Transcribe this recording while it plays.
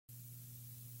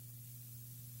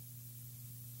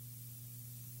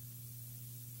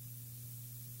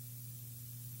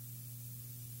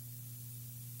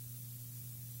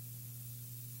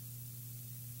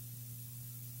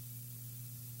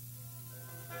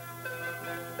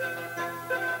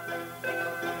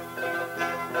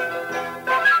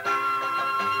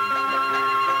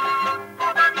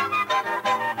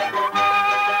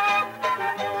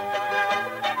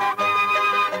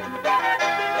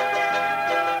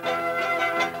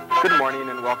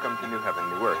and welcome to New Heaven,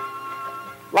 New Earth.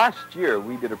 Last year,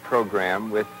 we did a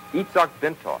program with Itzhak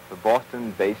Bentov, a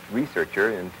Boston-based researcher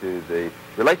into the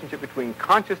relationship between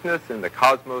consciousness and the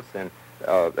cosmos,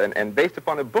 and based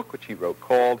upon a book which he wrote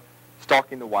called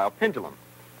Stalking the Wild Pendulum.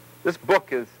 This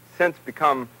book has since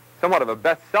become somewhat of a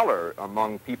bestseller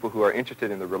among people who are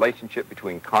interested in the relationship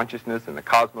between consciousness and the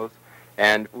cosmos,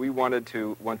 and we wanted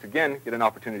to, once again, get an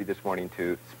opportunity this morning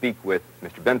to speak with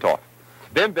Mr. Bentov.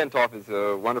 Ben Bentov is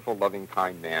a wonderful, loving,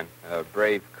 kind man,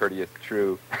 brave, courteous,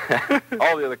 true,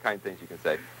 all the other kind things you can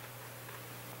say.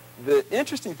 The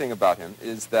interesting thing about him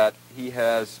is that he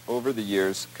has, over the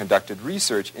years, conducted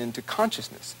research into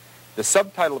consciousness. The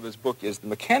subtitle of his book is The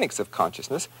Mechanics of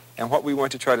Consciousness, and what we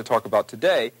want to try to talk about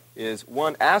today is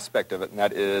one aspect of it, and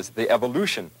that is the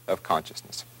evolution of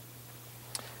consciousness.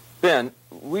 Ben,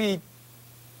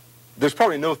 there's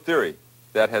probably no theory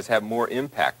that has had more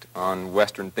impact on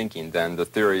Western thinking than the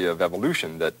theory of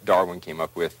evolution that Darwin came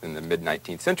up with in the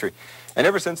mid-19th century. And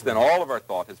ever since then, all of our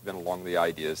thought has been along the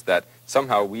ideas that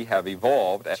somehow we have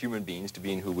evolved as human beings to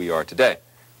being who we are today.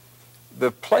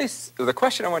 The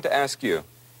question I want to ask you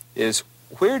is,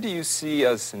 where do you see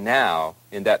us now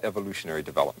in that evolutionary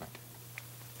development?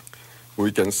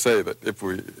 We can say that if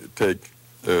we take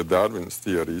Darwin's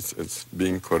theories as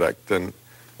being correct, then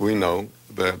we know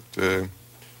that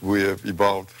we have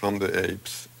evolved from the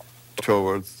apes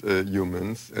towards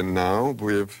humans, and now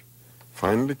we have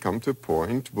finally come to a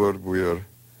point where we're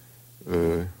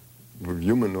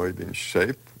humanoid in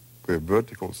shape, we have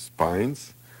vertical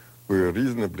spines, we're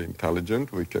reasonably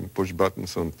intelligent, we can push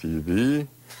buttons on TV,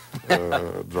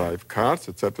 drive cars,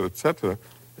 etc., etc.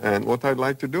 And what I'd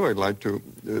like to do, I'd like to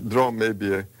draw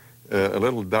maybe a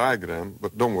little diagram,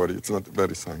 but don't worry, it's not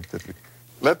very scientific.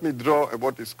 Let me draw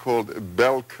what is called a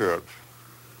bell curve,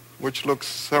 which looks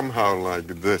somehow like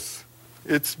this.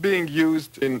 It's being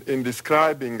used in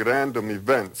describing random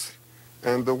events.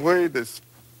 And the way this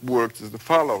works is the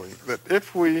following, that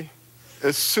if we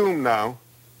assume now,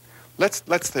 let's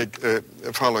take a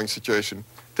following situation.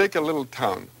 Take a little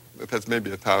town that has maybe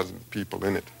 1,000 people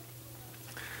in it.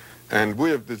 And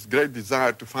we have this great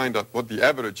desire to find out what the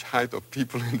average height of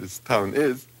people in this town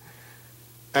is.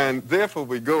 And therefore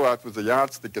we go out with a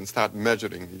yardstick and start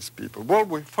measuring these people. Well,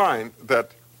 we find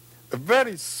that a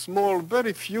very small,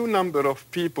 very few number of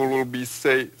people will be,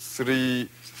 say, 3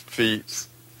 feet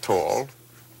tall,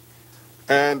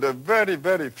 and a very,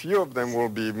 very few of them will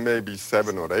be maybe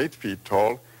 7 or 8 feet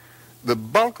tall. The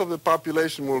bulk of the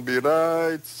population will be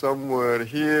right somewhere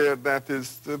here. That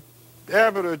is, the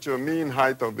average or mean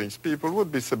height of these people would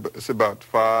be about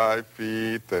 5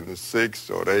 feet and 6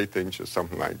 or 8 inches,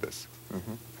 something like this.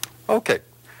 Mm-hmm. Okay.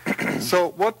 So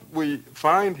what we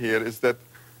find here is that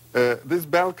this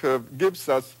bell curve gives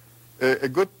us a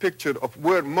good picture of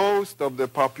where most of the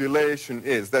population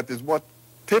is. That is what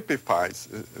typifies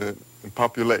a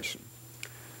population.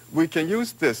 We can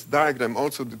use this diagram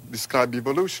also to describe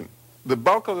evolution. The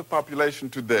bulk of the population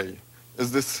today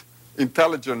is this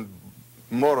intelligent,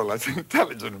 more or less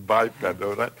intelligent biped,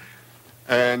 all right?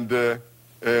 And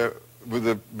with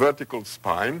a vertical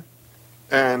spine,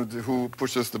 and who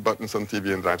pushes the buttons on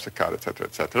TV and drives a car, etc.,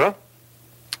 etc.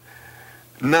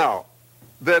 Now,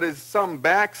 there is some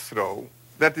backthrow.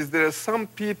 That is, there are some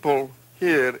people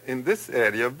here in this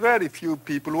area, very few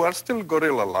people who are still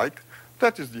gorilla-like.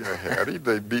 That is, they are hairy.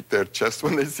 They beat their chest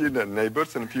when they see their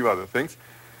neighbors and a few other things.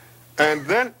 And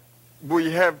then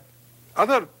we have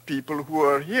other people who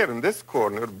are here in this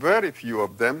corner, very few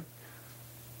of them,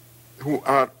 who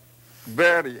are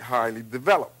very highly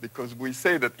developed, because we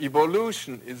say that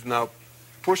evolution is now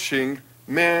pushing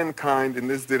mankind in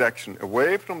this direction,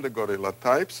 away from the gorilla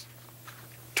types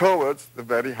towards the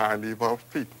very highly evolved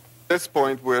people. At this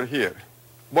point, we're here.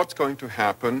 What's going to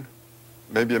happen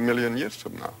maybe 1 million years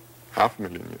from now,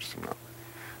 500,000 years from now?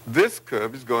 This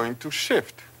curve is going to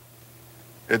shift.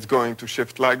 It's going to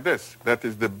shift like this. That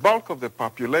is, the bulk of the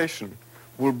population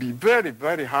will be very,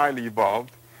 very highly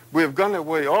evolved. We have gone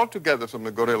away altogether from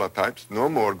the gorilla types, no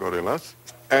more gorillas.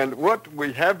 And what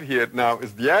we have here now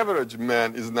is the average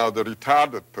man is now the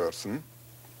retarded person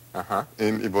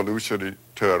in evolutionary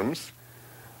terms.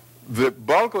 The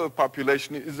bulk of the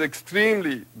population is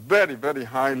extremely, very, very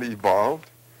highly evolved.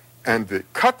 And the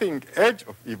cutting edge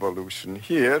of evolution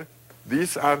here,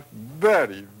 these are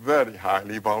very, very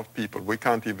highly evolved people. We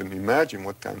can't even imagine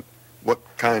what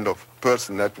kind of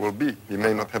person that will be. He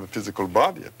may not have a physical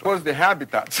body at all. What's the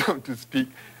habitat, so to speak,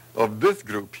 of this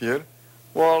group here?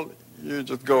 Well, you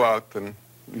just go out and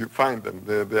you find them.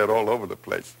 They're all over the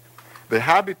place. The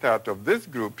habitat of this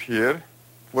group here,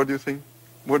 what do you think?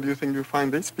 Where do you think you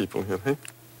find these people here?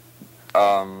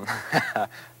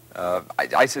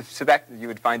 I suspect that you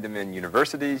would find them in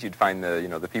universities. You'd find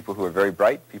the people who are very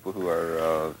bright, people who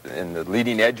are in the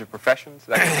leading edge of professions.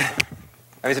 That kind of thing.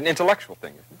 I mean, it's an intellectual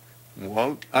thing, isn't it?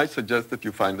 Well, I suggest that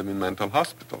you find them in mental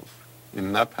hospitals,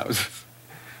 in nut houses.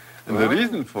 And the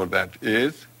reason for that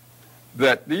is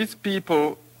that these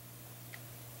people,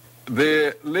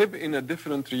 they live in a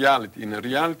different reality, in a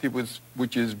reality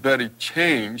which is very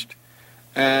changed,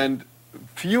 and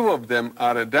few of them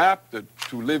are adapted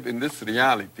to live in this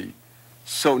reality,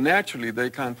 so naturally they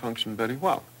can't function very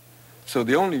well. So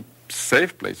the only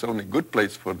safe place, only good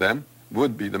place for them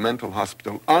would be the mental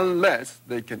hospital, unless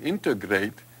they can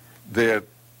integrate their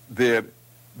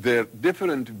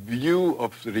different view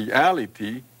of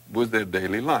reality with their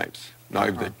daily lives. Now,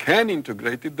 if they can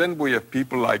integrate it, then we have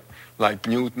people like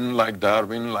Newton, like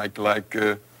Darwin, like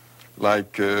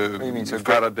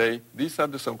Faraday. These are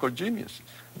the so-called geniuses.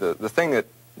 The thing that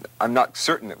I'm not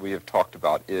certain that we have talked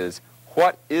about is,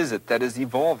 what is it that is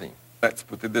evolving? Let's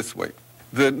put it this way.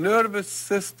 The nervous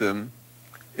system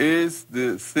is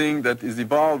the thing that is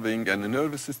evolving, and the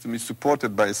nervous system is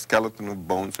supported by a skeleton of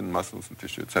bones and muscles and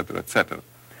tissue, etc., etc.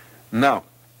 Now,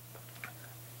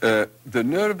 the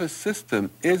nervous system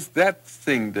is that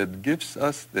thing that gives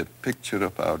us the picture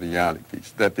of our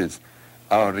realities. That is,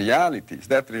 our realities,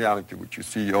 that reality which you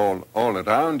see all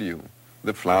around you,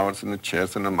 the flowers and the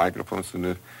chairs and the microphones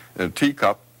and the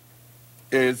teacup,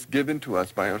 is given to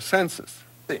us by our senses.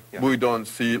 Yeah. We don't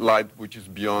see light which is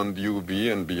beyond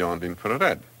UV and beyond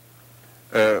infrared.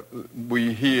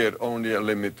 We hear only a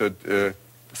limited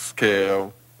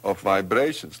scale of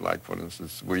vibrations, like, for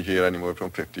instance, we hear anywhere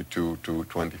from 52 to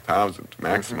 20,000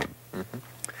 maximum.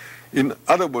 In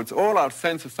other words, all our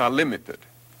senses are limited.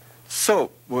 So,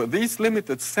 with these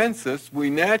limited senses, we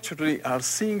naturally are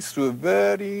seeing through a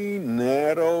very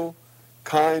narrow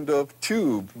kind of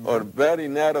tube or very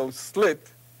narrow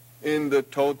slit in the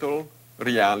total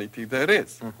reality there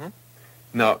is.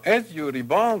 Now, as you're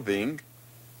evolving,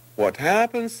 what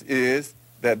happens is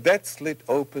that slit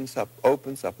opens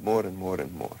up more and more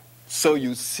and more. So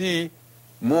you see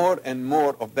more and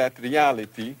more of that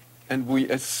reality, and we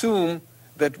assume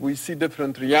that we see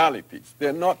different realities.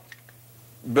 They're not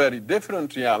very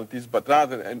different realities, but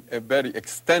rather a very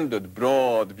extended,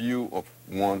 broad view of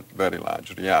one very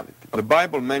large reality. The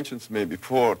Bible mentions maybe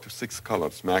 4 to 6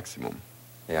 colors maximum.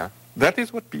 Yeah. That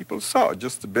is what people saw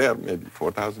just bare maybe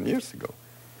 4,000 years ago.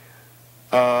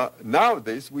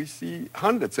 Nowadays, we see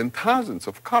hundreds and thousands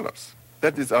of colors.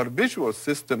 That is, our visual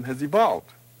system has evolved.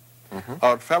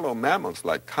 Our fellow mammals,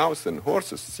 like cows and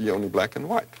horses, see only black and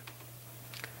white.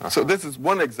 So this is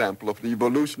one example of the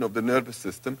evolution of the nervous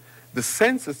system. The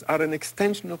senses are an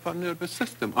extension of our nervous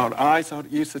system. Our eyes, our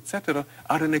ears, etc.,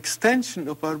 are an extension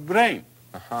of our brain,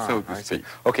 so to speak.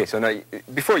 Okay, so now,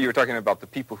 before you were talking about the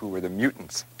people who were the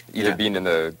mutants, either being in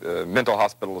the mental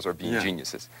hospitals or being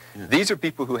geniuses. These are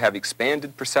people who have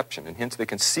expanded perception, and hence they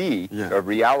can see a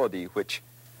reality which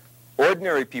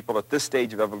ordinary people at this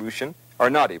stage of evolution are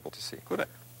not able to see.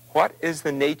 Correct. What is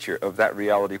the nature of that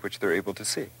reality which they're able to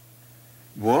see?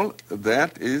 Well,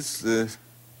 that is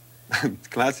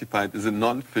classified as a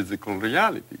non-physical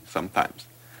reality sometimes.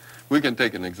 We can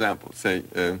take an example. Say,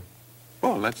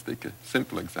 well, let's take a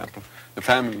simple example. The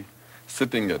family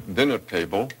sitting at dinner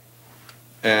table,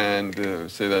 and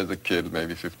say there's a kid,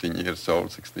 maybe 15 years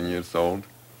old, 16 years old,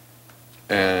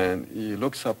 and he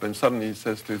looks up and suddenly he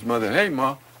says to his mother, "Hey,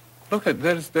 Ma, look at,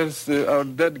 there's our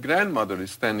dead grandmother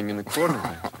is standing in the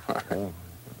corner."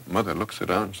 Mother looks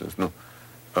around and says,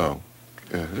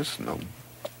 there's no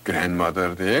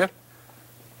grandmother there.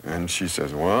 And she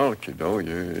says, "Well, kiddo,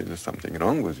 there's something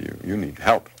wrong with you. You need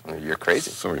help." You're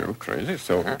crazy. So you're crazy.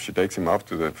 So she takes him off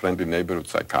to the friendly neighborhood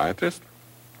psychiatrist,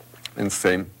 and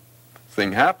same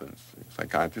thing happens. The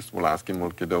psychiatrist will ask him,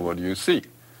 "Well, kiddo, what do you see?"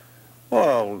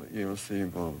 Well, you'll see,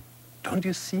 "Well, don't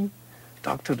you see,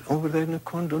 doctor, over there in the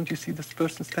corner, don't you see this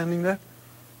person standing there?"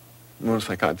 Well, the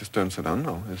psychiatrist turns around,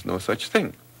 "No, there's no such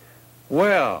thing."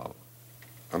 Well,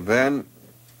 and then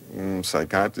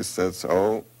psychiatrist says,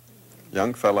 "Oh,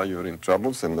 young fella, you're in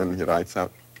troubles," and then he writes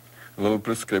out a little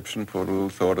prescription for a little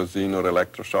Thorazine or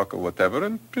electroshock or whatever,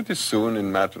 and pretty soon, in a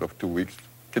matter of 2 weeks,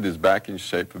 kid is back in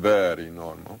shape, very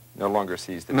normal. No longer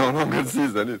sees the No longer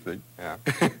sees anything. Yeah.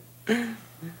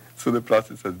 So the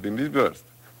process has been reversed.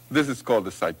 This is called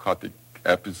a psychotic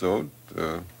episode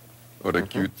or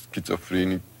acute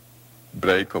schizophrenic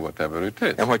break or whatever it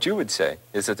is. And what you would say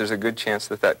is that there's a good chance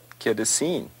that that kid is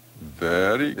seeing.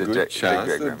 Very good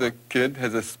chance that the kid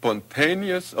has a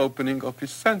spontaneous opening of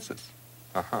his senses.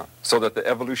 So that the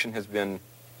evolution has been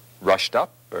rushed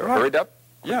up or hurried up?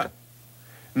 Yeah.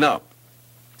 Now,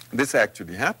 this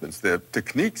actually happens. There are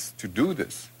techniques to do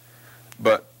this.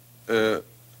 But the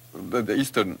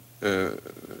Eastern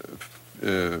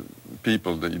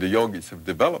people, the yogis, have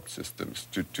developed systems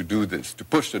to do this, to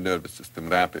push the nervous system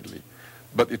rapidly.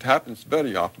 But it happens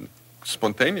very often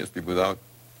spontaneously without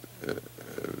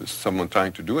someone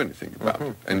trying to do anything about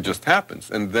it. And it just happens.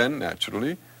 And then,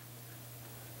 naturally,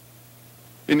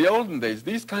 in the olden days,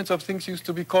 these kinds of things used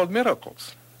to be called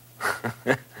miracles.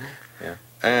 Yeah.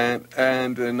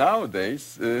 And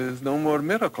nowadays, there's no more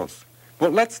miracles.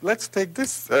 Well, let's take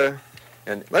this. Yeah,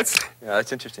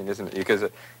 that's interesting, isn't it? Because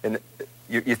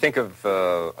you think of,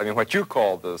 I mean, what you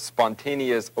call the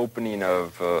spontaneous opening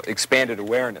of expanded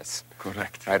awareness.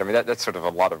 Correct. Right? I mean, that's sort of a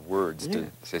lot of words to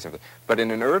say something. But in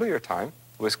an earlier time,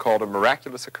 it was called a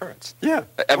miraculous occurrence. Yeah.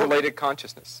 Elevated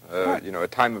consciousness. Right. You know, a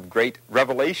time of great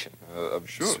revelation, of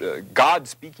God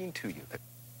speaking to you.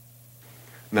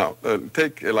 Now,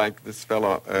 take like this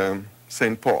fellow,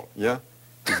 St. Paul, yeah?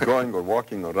 He's going or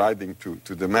walking or riding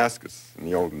to Damascus in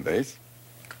the olden days.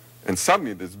 And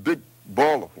suddenly this big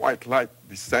ball of white light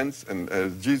descends, and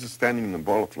Jesus standing in the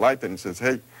ball of light, and he says,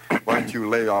 hey, why don't you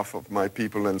lay off of my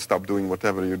people and stop doing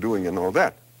whatever you're doing and all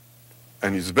that?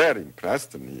 And he's very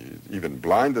impressed, and he's even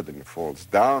blinded, and he falls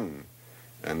down,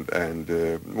 and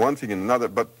one thing and another.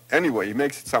 But anyway, he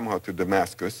makes it somehow to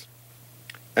Damascus,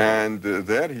 and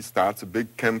there he starts a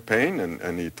big campaign,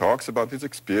 and he talks about his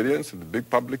experience and the big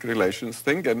public relations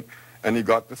thing, and he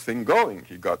got the thing going.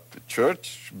 He got the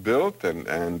church built,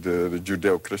 and the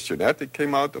Judeo-Christian ethic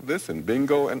came out of this, and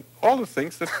bingo, and all the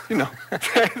things that, you know,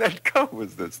 that go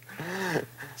with this.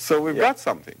 So we've got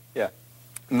something. Yeah.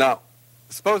 Now,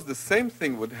 suppose the same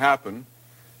thing would happen,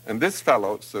 and this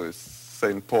fellow, so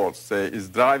St. Paul, say, is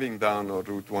driving down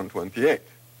Route 128,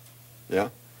 yeah?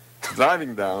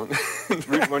 Driving down. Route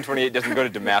 128 doesn't go to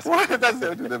Damascus. Well, it doesn't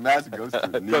go to Damascus, it goes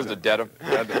to It goes to Dedham.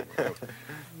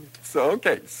 So,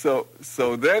 okay, so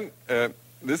then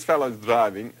this fellow is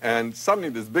driving, and suddenly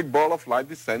this big ball of light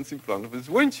descends in front of his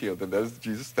windshield, and there's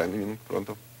Jesus standing in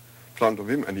front of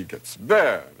him, and he gets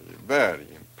very, very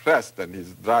impressed, and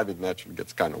his driving naturally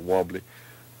gets kind of wobbly.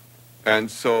 And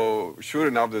so, sure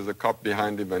enough, there's a cop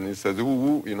behind him, and he says,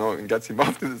 ooh, you know, and gets him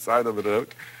off to the side of the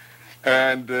road.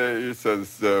 And he says,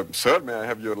 sir, may I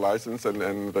have your license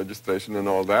and registration and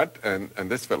all that? And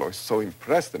this fellow is so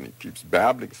impressed, and he keeps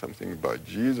babbling something about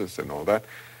Jesus and all that.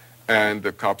 And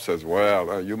the cop says,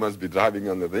 well, you must be driving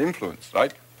under the influence,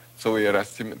 right? So he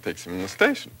arrests him and takes him in the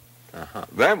station.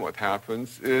 Then what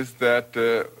happens is that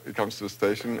he comes to the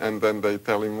station, and then they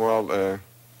tell him, well,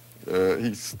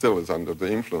 he still is under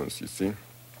the influence, you see.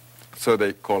 So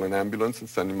they call an ambulance and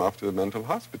send him off to the mental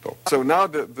hospital. So now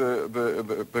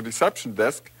the reception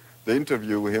desk, they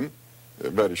interview him, a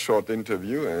very short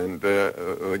interview, and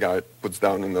the guy puts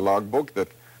down in the logbook that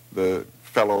the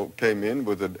fellow came in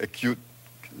with an acute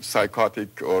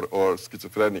psychotic or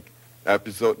schizophrenic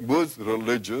episode with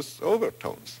religious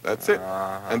overtones. That's it.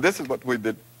 And this is what we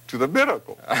did to the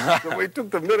miracle. So we took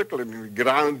the miracle and we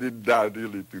ground it down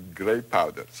really to gray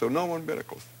powder. So no more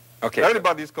miracles. Okay.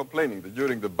 Everybody's complaining that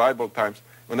during the Bible times,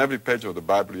 on every page of the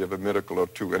Bible, you have a miracle or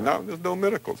two, and now there's no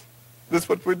miracles. This is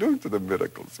what we're doing to the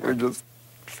miracles. We're just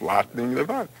flattening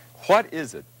them out. What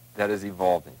is it that is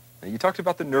evolving? Now, you talked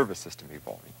about the nervous system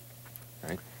evolving,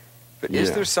 right? But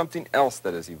is there something else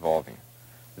that is evolving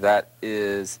that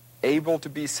is able to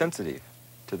be sensitive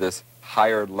to this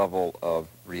higher level of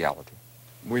reality?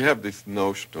 We have this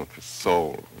notion of the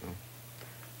soul. You know?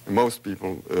 And most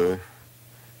people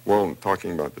won't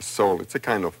talking about the soul. It's a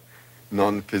kind of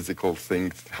non-physical thing,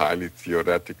 it's highly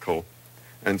theoretical.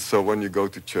 And so when you go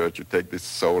to church, you take this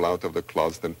soul out of the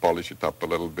closet and polish it up a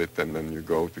little bit, and then you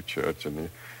go to church and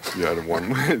you are one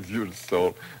with your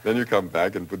soul. Then you come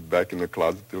back and put it back in the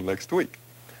closet till next week.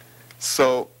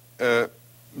 So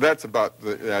that's about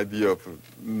the idea of a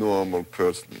normal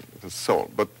person, the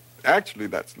soul. But actually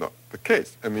that's not the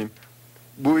case. I mean,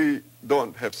 we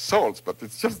don't have souls, but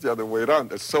it's just the other way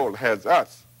around. The soul has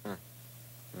us.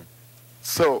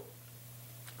 So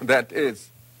that is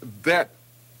that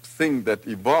thing that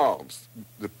evolves,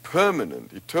 the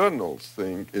permanent, eternal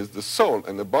thing is the soul,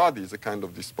 and the body is a kind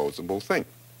of disposable thing.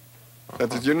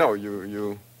 That is, you know,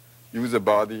 you use a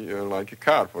body like a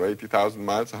car for 80,000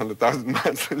 miles, 100,000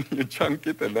 miles, and you junk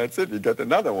it, and that's it, you get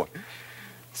another one.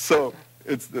 So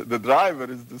it's the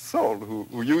driver is the soul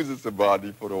who uses the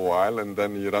body for a while, and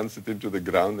then he runs it into the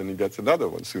ground, and he gets another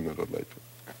one sooner or later.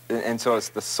 And so it's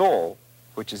the soul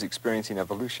which is experiencing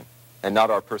evolution, and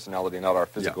not our personality, not our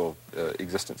physical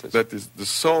existences. That is, the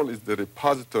soul is the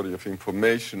repository of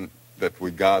information that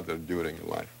we gather during a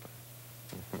lifetime.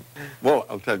 Well,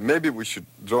 I'll tell you, maybe we should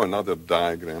draw another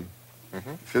diagram.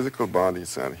 Physical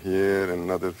bodies are here,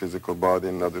 another physical body,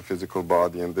 another physical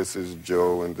body, and this is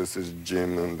Joe, and this is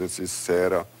Jim, and this is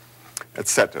Sarah,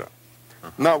 etc.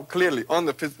 Now, clearly, on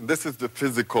the this is the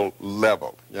physical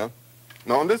level, yeah?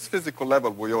 Now, on this physical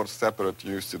level, we're all separate.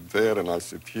 You sit there, and I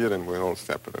sit here, and we're all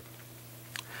separate.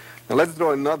 Now, let's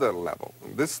draw another level.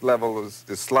 This level is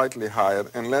slightly higher,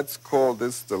 and let's call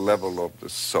this the level of the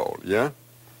soul, yeah?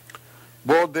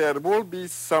 Well, there will be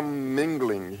some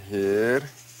mingling here.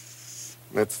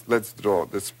 Let's draw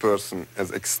this person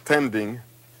as extending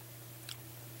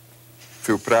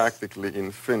to practically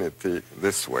infinity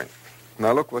this way.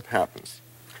 Now look what happens.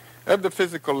 At the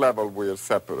physical level, we're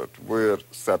separate,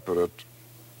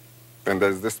 and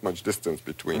there's this much distance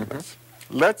between us.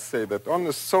 Let's say that on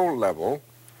the soul level,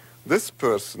 this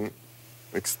person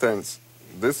extends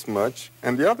this much,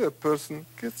 and the other person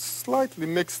gets slightly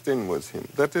mixed in with him.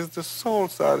 That is, the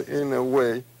souls are, in a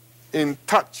way, in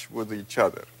touch with each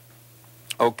other.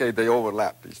 Okay, they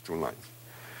overlap, these two lines.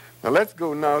 Now let's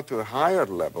go now to a higher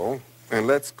level, and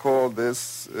let's call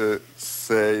this,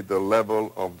 say, the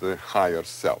level of the higher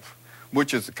self,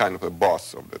 which is kind of a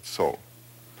boss of that soul.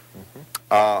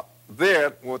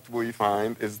 There, what we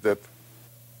find is that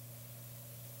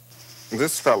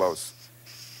this fellow's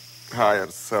higher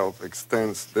self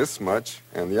extends this much,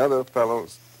 and the other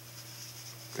fellow's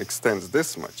extends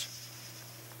this much.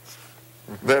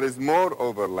 There is more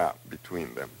overlap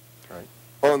between them. Right.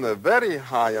 On the very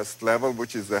highest level,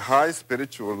 which is the high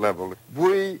spiritual level,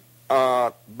 we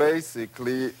are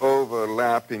basically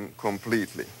overlapping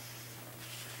completely.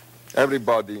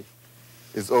 Everybody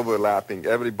is overlapping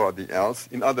everybody else.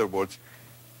 In other words,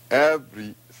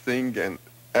 everything and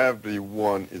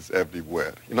everyone is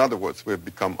everywhere. In other words, we've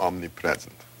become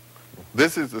omnipresent.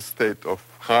 This is a state of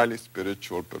highly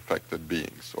spiritual, perfected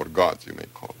beings, or gods, you may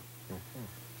call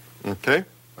them. Okay?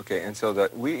 Okay, and so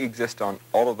that we exist on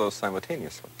all of those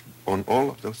simultaneously. On all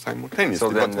of those simultaneously,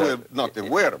 So then, but we're not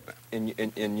aware of that.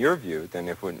 In your view, then,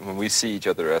 if when we see each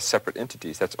other as separate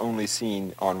entities, that's only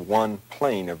seen on one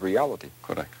plane of reality.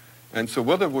 Correct. And so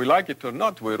whether we like it or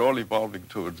not, we're all evolving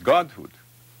towards godhood.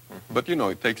 But, you know,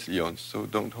 it takes eons, so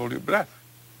don't hold your breath.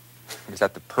 Is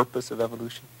that the purpose of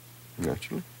evolution?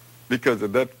 Naturally. Because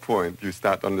at that point, you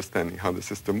start understanding how the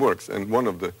system works. And one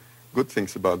of the good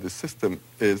things about this system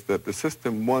is that the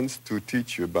system wants to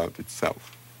teach you about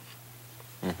itself.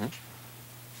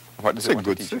 What does It's it a want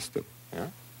to good teach system. you?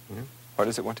 Yeah? What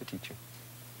does it want to teach you?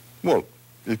 Well,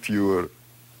 if you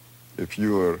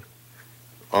are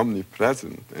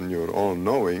omnipresent and you're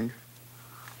all-knowing,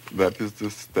 that is the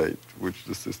state which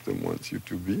the system wants you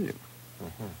to be in.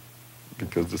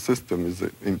 Because the system is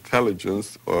an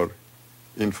intelligence or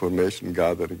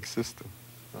information-gathering system.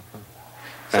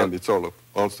 And it's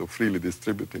also freely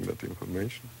distributing that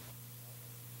information.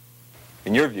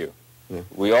 In your view, Yeah.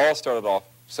 we all started off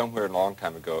somewhere a long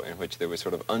time ago in which there was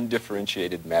sort of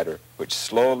undifferentiated matter, which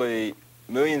slowly,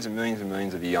 millions and millions and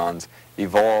millions of eons,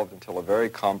 evolved until a very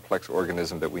complex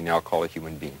organism that we now call a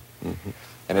human being.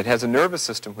 And it has a nervous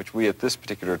system which we at this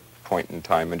particular point in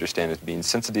time understand as being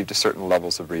sensitive to certain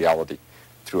levels of reality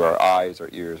through our eyes, our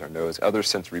ears, our nose, other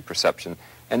sensory perception.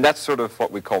 And that's sort of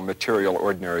what we call material,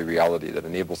 ordinary reality that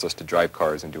enables us to drive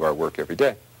cars and do our work every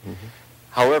day.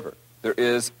 However, there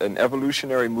is an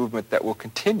evolutionary movement that will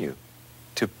continue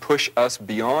to push us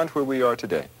beyond where we are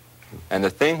today. And the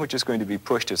thing which is going to be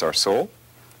pushed is our soul,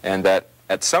 and that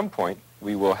at some point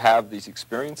we will have these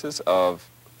experiences of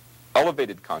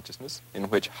elevated consciousness in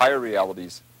which higher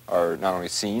realities are not only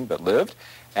seen but lived,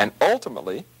 and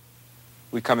ultimately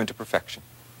we come into perfection.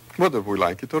 Whether we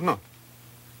like it or not.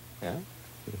 Yeah?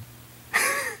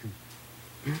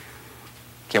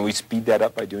 Can we speed that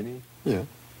up by doing anything? Yeah.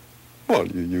 Well,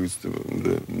 you use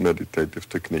the meditative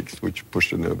techniques which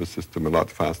push the nervous system a lot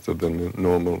faster than the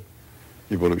normal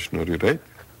evolutionary rate.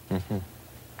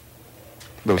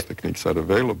 Those techniques are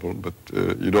available, but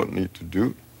you don't need to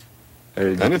do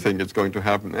anything. It's going to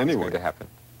happen anyway. It's going to happen.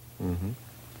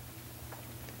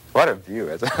 What a view.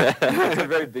 It's a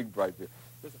very big, bright view.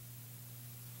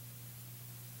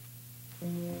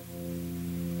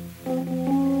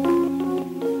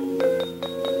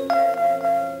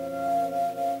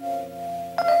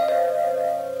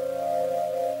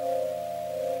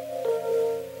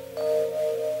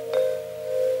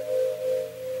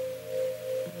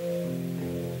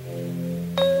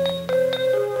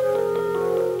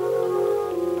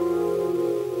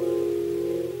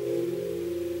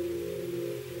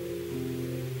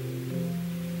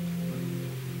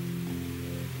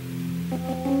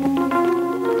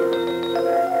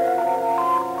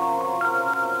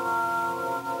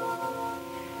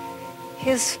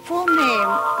 His full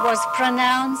name was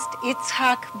pronounced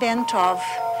Itzhak Bentov,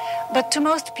 But to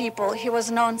most people, he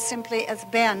was known simply as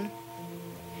Ben.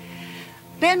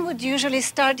 Ben would usually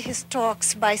start his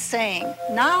talks by saying,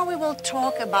 "Now we will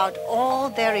talk about all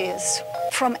there is,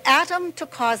 from atom to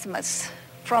cosmos,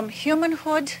 from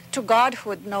humanhood to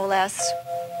godhood, no less."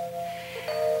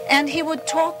 And he would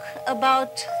talk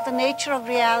about the nature of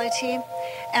reality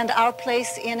and our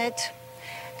place in it,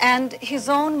 and his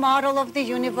own model of the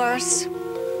universe,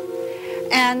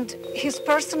 and his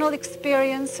personal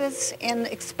experiences in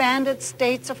expanded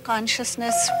states of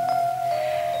consciousness.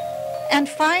 And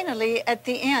finally, at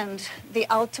the end, the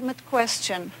ultimate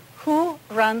question: who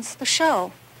runs the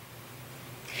show?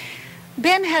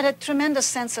 Ben had a tremendous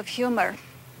sense of humor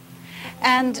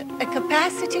and a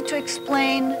capacity to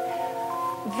explain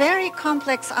very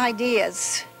complex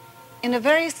ideas in a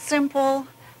very simple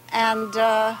and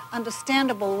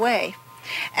understandable way.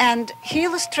 And he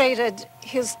illustrated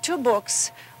his 2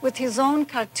 books with his own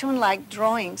cartoon-like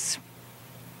drawings.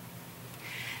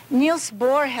 Niels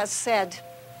Bohr has said,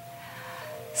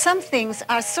 "Some things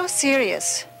are so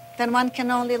serious that one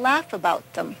can only laugh about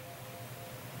them."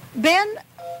 Ben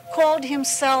called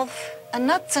himself a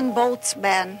nuts and bolts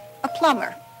man, a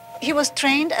plumber. He was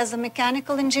trained as a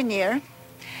mechanical engineer,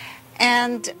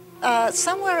 and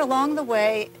somewhere along the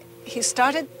way, he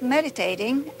started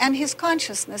meditating, and his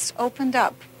consciousness opened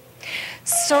up,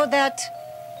 so that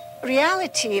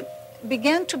reality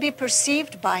began to be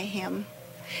perceived by him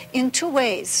in 2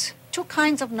 ways, 2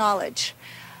 kinds of knowledge: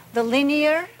 the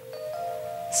linear,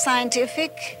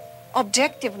 scientific,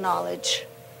 objective knowledge,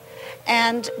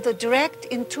 and the direct,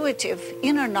 intuitive,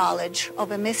 inner knowledge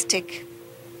of a mystic.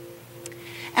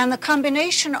 And the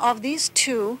combination of these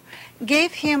 2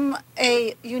 gave him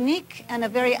a unique and a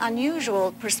very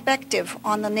unusual perspective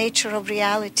on the nature of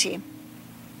reality.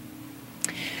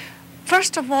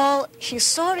 First of all, he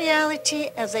saw reality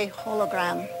as a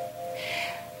hologram.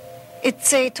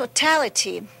 It's a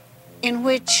totality in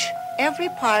which every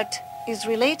part is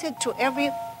related to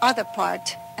every other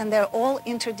part, and they're all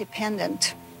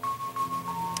interdependent.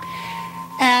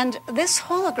 And this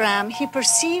hologram he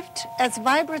perceived as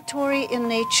vibratory in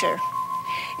nature.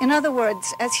 In other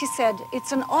words, as he said,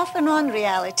 it's an off and on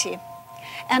reality,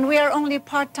 and we are only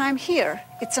part-time here.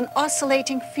 It's an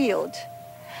oscillating field.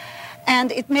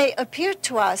 And it may appear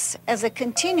to us as a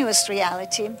continuous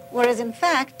reality, whereas in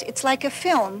fact, it's like a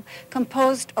film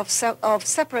composed of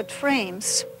separate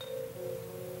frames.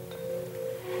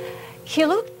 He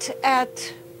looked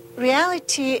at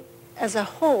reality as a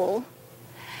whole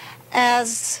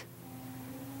as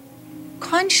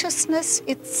consciousness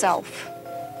itself.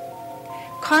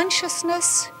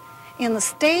 Consciousness in the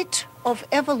state of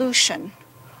evolution,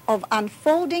 of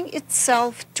unfolding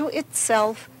itself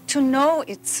to know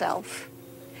itself.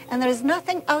 And there is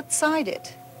nothing outside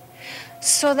it.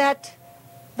 So that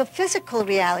the physical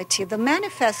reality, the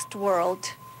manifest world,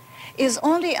 is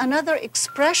only another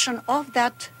expression of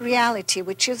that reality,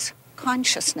 which is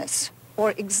consciousness,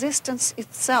 or existence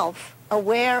itself,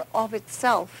 aware of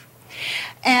itself.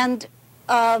 And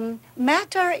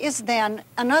matter is then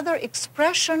another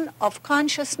expression of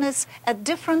consciousness at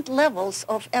different levels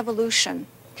of evolution,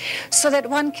 so that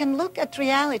one can look at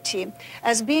reality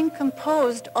as being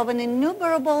composed of an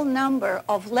innumerable number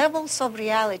of levels of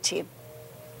reality,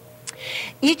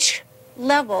 each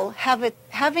level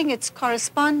having its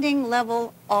corresponding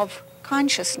level of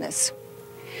consciousness.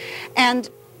 And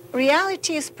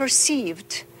reality is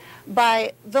perceived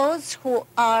by those who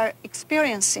are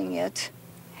experiencing it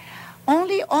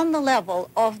only on the level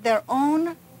of their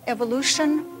own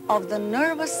evolution of the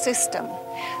nervous system.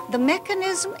 The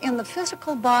mechanism in the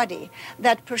physical body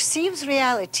that perceives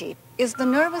reality is the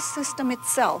nervous system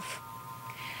itself.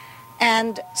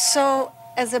 And so,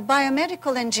 as a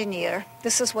biomedical engineer,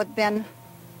 this is what Ben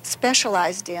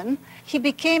specialized in, he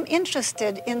became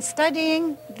interested in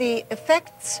studying the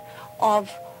effects of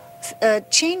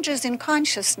changes in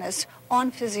consciousness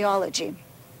on physiology.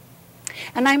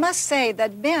 And I must say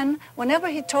that Ben, whenever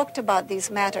he talked about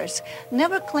these matters,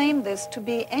 never claimed this to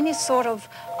be any sort of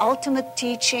ultimate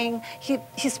teaching.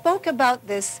 He spoke about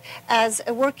this as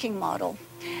a working model.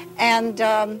 And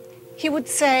he would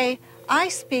say, "I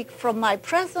speak from my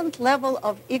present level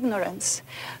of ignorance,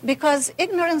 because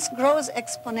ignorance grows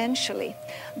exponentially.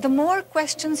 The more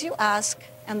questions you ask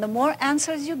and the more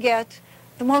answers you get,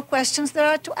 the more questions there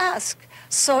are to ask.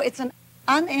 So it's an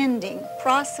unending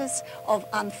process of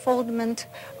unfoldment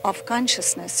of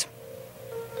consciousness."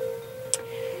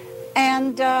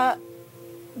 And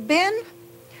Ben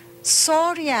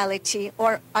saw reality,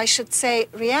 or I should say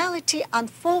reality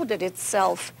unfolded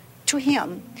itself to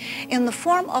him in the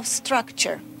form of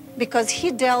structure, because he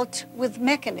dealt with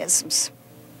mechanisms.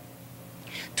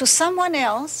 To someone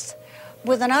else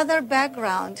with another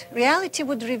background, reality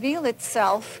would reveal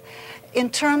itself in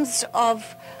terms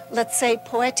of, let's say,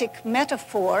 poetic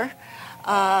metaphor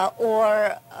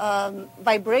or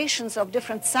vibrations of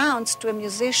different sounds to a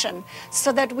musician,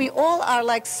 so that we all are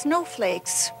like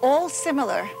snowflakes, all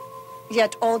similar,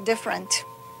 yet all different.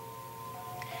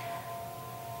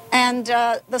 And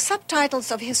the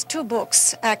subtitles of his two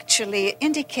books actually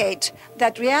indicate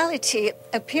that reality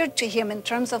appeared to him in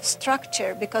terms of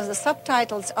structure, because the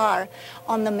subtitles are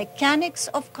on the mechanics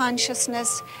of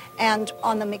consciousness and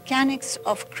on the mechanics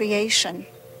of creation.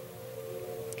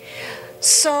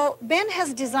 So Ben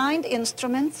has designed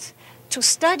instruments to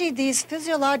study these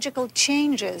physiological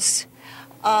changes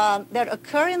that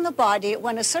occur in the body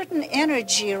when a certain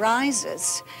energy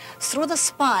rises through the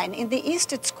spine. In the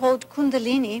East, it's called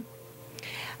Kundalini,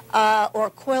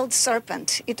 or coiled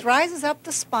serpent. It rises up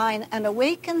the spine and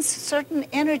awakens certain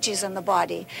energies in the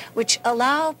body, which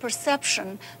allow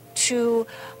perception to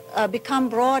become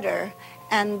broader,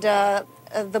 and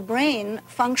the brain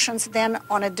functions then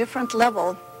on a different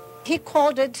level. He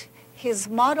called it his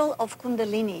model of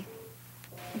Kundalini.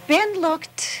 Ben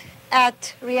looked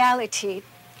at reality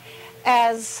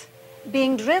as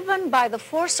being driven by the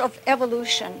force of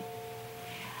evolution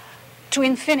to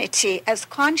infinity as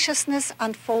consciousness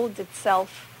unfolds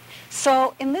itself.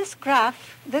 So in this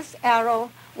graph, this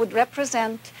arrow would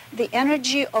represent the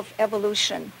energy of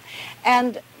evolution.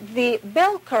 And the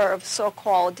bell curve,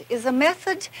 so-called, is a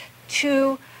method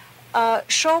to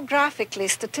show graphically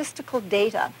statistical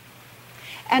data.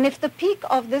 And if the peak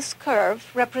of this curve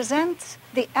represents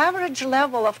the average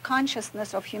level of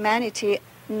consciousness of humanity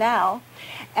now,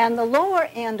 and the lower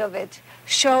end of it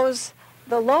shows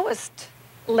the lowest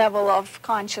level of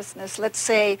consciousness, let's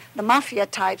say the mafia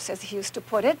types, as he used to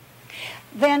put it,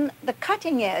 then the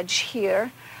cutting edge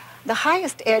here, the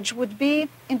highest edge, would be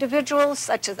individuals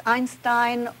such as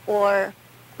Einstein or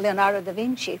Leonardo da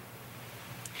Vinci.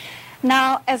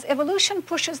 Now, as evolution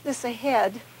pushes this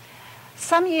ahead,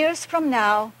 some years from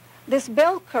now, this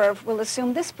bell curve will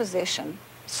assume this position.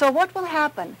 So what will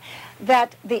happen?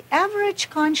 That the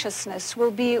average consciousness will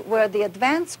be where the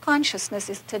advanced consciousness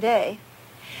is today.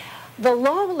 The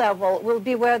low level will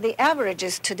be where the average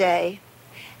is today.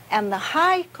 And the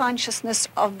high consciousness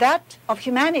of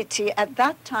humanity at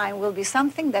that time will be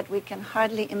something that we can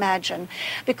hardly imagine.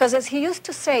 Because as he used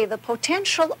to say, the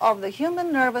potential of the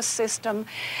human nervous system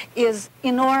is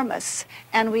enormous,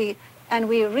 and we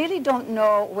really don't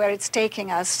know where it's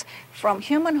taking us, from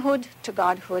humanhood to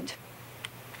godhood.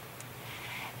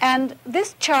 And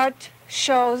this chart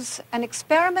shows an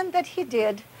experiment that he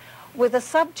did with a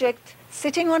subject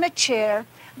sitting on a chair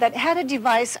that had a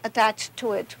device attached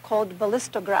to it called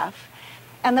ballistograph.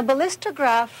 And the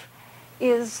ballistograph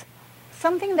is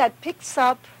something that picks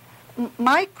up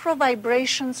micro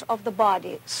vibrations of the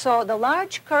body. So the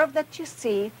large curve that you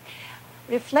see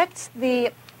reflects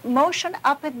the motion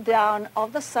up and down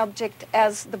of the subject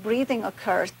as the breathing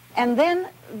occurs. And then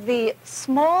the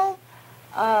small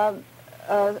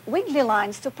wiggly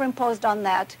lines superimposed on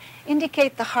that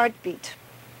indicate the heartbeat.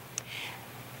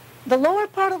 The lower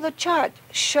part of the chart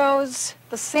shows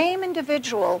the same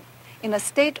individual in a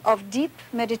state of deep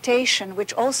meditation,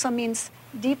 which also means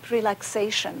deep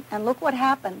relaxation. And look what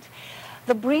happened.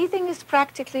 The breathing is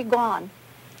practically gone.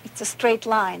 It's a straight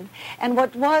line. And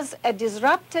what was a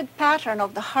disrupted pattern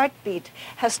of the heartbeat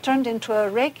has turned into a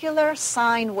regular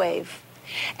sine wave.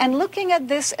 And looking at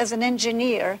this as an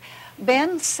engineer,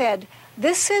 Ben said,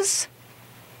 this is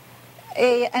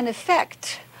an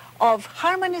effect of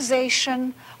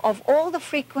harmonization of all the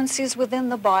frequencies within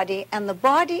the body, and the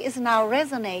body is now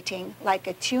resonating like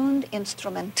a tuned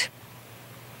instrument.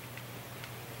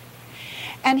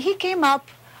 And he came up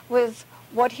with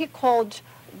what he called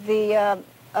the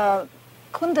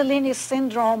Kundalini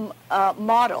syndrome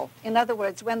model. In other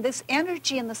words, when this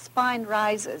energy in the spine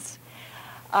rises,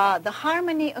 the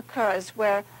harmony occurs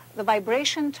where the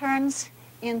vibration turns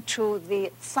into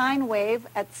the sine wave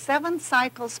at 7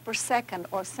 cycles per second,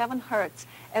 or 7 hertz,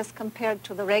 as compared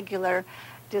to the regular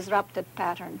disrupted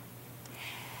pattern.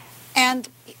 And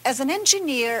as an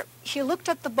engineer, he looked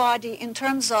at the body in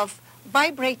terms of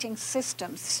vibrating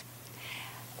systems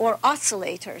or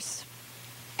oscillators.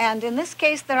 And in this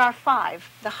case, there are 5.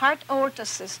 The heart-aorta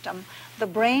system, the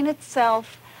brain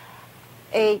itself,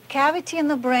 a cavity in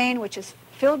the brain which is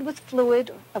filled with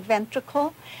fluid, a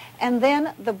ventricle, and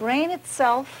then the brain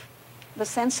itself, the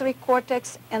sensory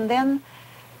cortex, and then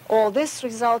all this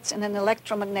results in an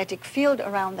electromagnetic field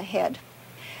around the head.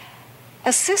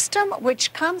 A system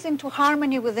which comes into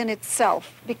harmony within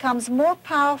itself becomes more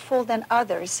powerful than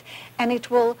others, and it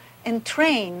will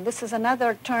entrain, this is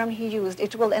another term he used,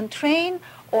 it will entrain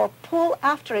or pull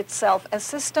after itself a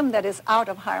system that is out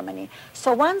of harmony.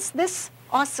 So once this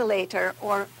oscillator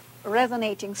or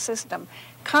resonating system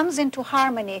comes into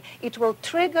harmony, it will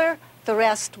trigger the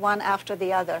rest one after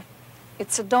the other.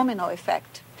 It's a domino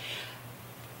effect.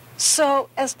 So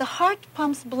as the heart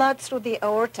pumps blood through the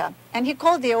aorta, and he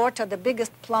called the aorta the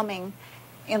biggest plumbing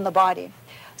in the body.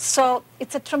 So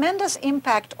it's a tremendous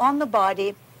impact on the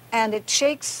body, and it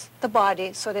shakes the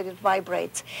body so that it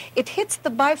vibrates. It hits the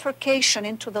bifurcation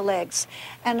into the legs,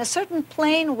 and a certain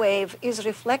plane wave is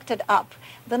reflected up.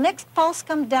 The next pulse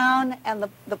comes down, and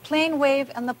the plane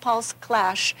wave and the pulse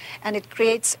clash, and it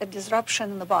creates a disruption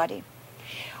in the body.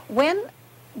 When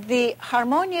the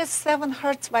harmonious 7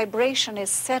 hertz vibration is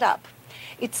set up,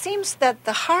 it seems that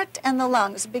the heart and the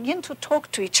lungs begin to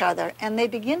talk to each other, and they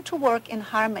begin to work in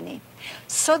harmony,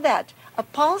 so that a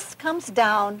pulse comes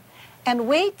down and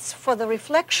waits for the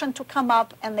reflection to come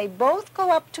up, and they both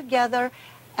go up together,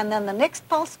 and then the next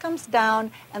pulse comes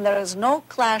down, and there is no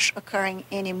clash occurring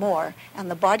anymore, and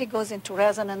the body goes into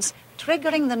resonance,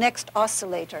 triggering the next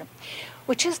oscillator,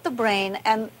 which is the brain.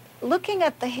 And looking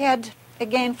at the head,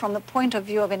 again from the point of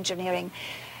view of engineering,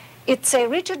 it's a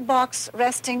rigid box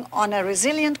resting on a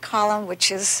resilient column,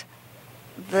 which is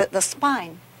the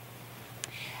spine.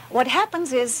 What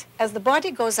happens is, as the body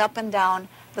goes up and down,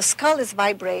 the skull is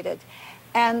vibrated,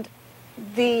 and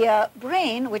the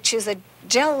brain, which is a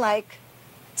gel-like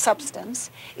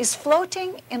substance, is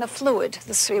floating in a fluid,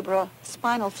 the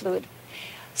cerebrospinal fluid,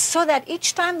 so that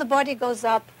each time the body goes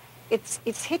up,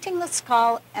 it's hitting the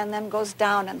skull and then goes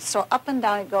down, and so up and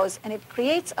down it goes, and it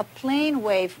creates a plane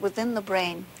wave within the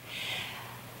brain.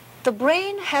 The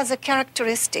brain has a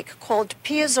characteristic called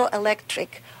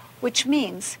piezoelectric, which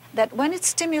means that when it's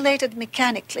stimulated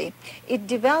mechanically, it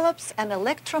develops an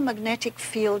electromagnetic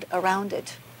field around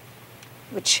it,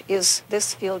 which is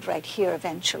this field right here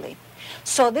eventually.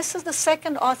 So this is the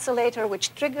second oscillator,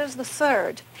 which triggers the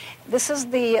third. This is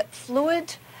the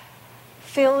fluid-filled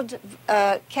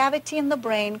cavity in the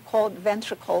brain called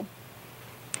ventricle.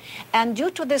 And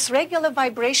due to this regular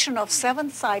vibration of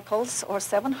 7 cycles, or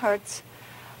 7 hertz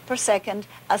per second,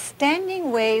 a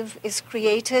standing wave is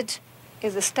created,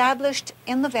 is established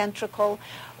in the ventricle,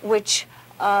 which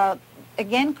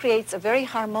again creates a very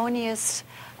harmonious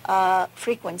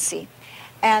frequency.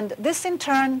 And this in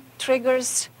turn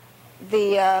triggers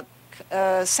the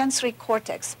sensory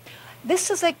cortex. This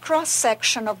is a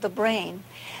cross-section of the brain,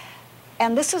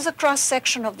 and this is a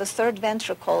cross-section of the third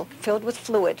ventricle filled with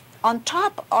fluid. On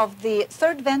top of the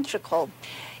third ventricle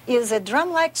is a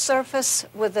drum-like surface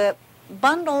with a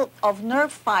bundle of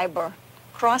nerve fiber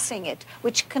crossing it,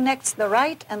 which connects the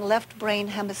right and left brain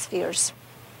hemispheres.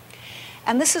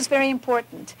 And this is very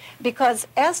important, because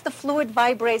as the fluid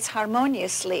vibrates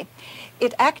harmoniously,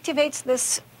 it activates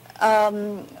this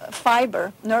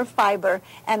nerve fiber,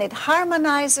 and it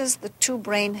harmonizes the 2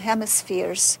 brain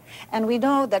hemispheres. And we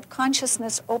know that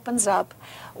consciousness opens up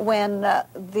when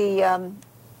the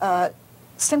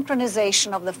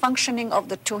synchronization of the functioning of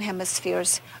the 2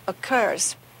 hemispheres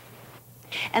occurs.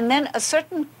 And then a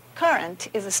certain current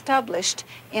is established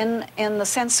in the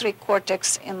sensory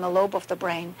cortex in the lobe of the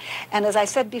brain. And as I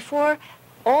said before,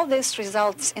 all this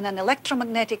results in an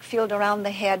electromagnetic field around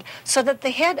the head, so that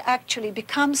the head actually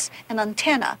becomes an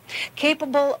antenna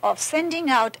capable of sending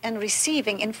out and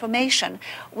receiving information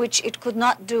which it could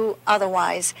not do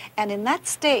otherwise. And in that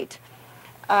state,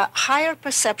 higher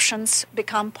perceptions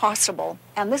become possible.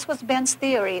 And this was Ben's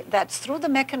theory, that through the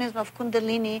mechanism of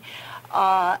Kundalini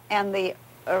and the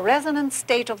resonant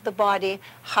state of the body,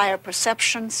 higher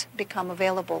perceptions become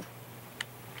available.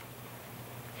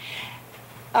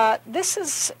 This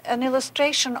is an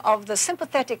illustration of the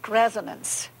sympathetic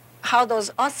resonance, how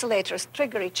those oscillators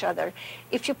trigger each other.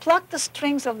 If you pluck the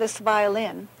strings of this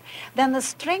violin, then the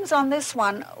strings on this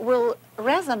one will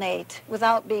resonate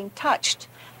without being touched.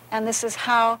 And this is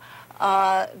how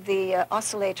the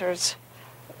oscillators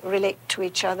relate to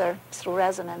each other through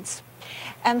resonance.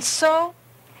 And so,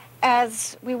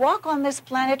 as we walk on this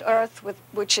planet Earth,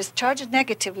 which is charged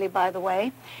negatively, by the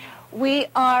way, we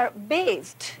are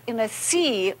bathed in a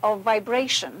sea of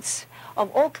vibrations,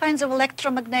 of all kinds of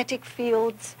electromagnetic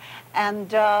fields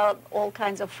and all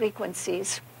kinds of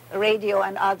frequencies, radio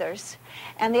and others.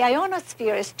 And the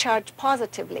ionosphere is charged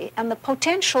positively, and the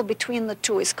potential between the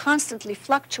two is constantly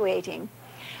fluctuating,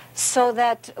 so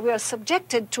that we are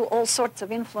subjected to all sorts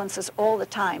of influences all the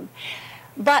time.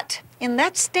 But in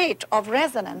that state of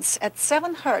resonance at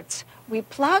 7 hertz, we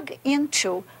plug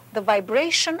into the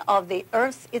vibration of the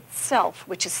Earth itself,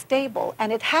 which is stable,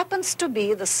 and it happens to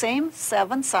be the same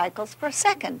 7 cycles per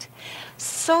second,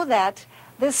 so that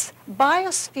this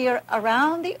biosphere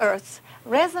around the Earth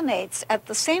resonates at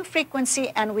the same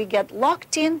frequency, and we get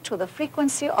locked into the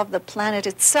frequency of the planet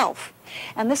itself.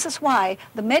 And this is why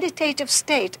the meditative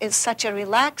state is such a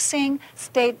relaxing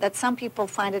state that some people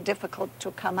find it difficult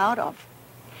to come out of.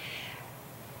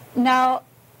 Now,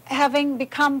 having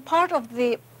become part of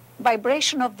the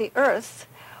vibration of the Earth,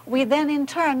 we then in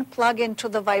turn plug into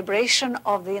the vibration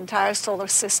of the entire solar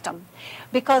system,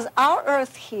 because our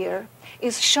Earth here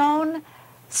is shown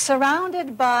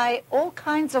surrounded by all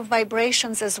kinds of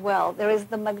vibrations as well. There is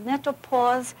the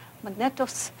magnetopause,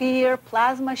 magnetosphere,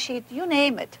 plasma sheet, you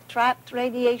name it, trapped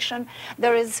radiation.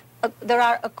 There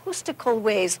are acoustical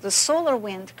waves, the solar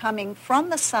wind coming from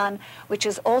the sun, which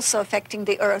is also affecting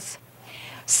the Earth,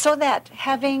 so that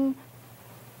having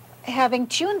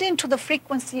tuned into the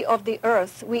frequency of the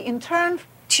Earth, we in turn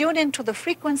tune into the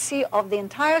frequency of the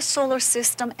entire solar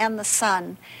system and the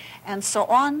sun, and so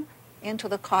on into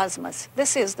the cosmos.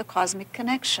 This is the cosmic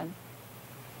connection.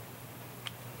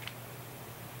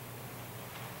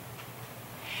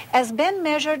 As Ben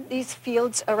measured these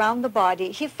fields around the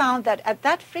body, he found that at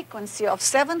that frequency of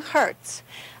 7 hertz,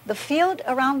 the field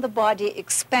around the body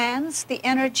expands the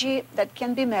energy that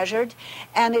can be measured,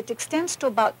 and it extends to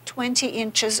about 20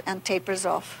 inches and tapers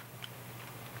off.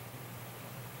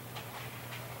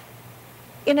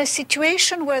 In a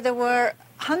situation where there were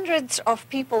hundreds of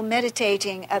people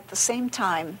meditating at the same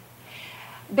time,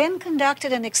 Ben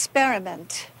conducted an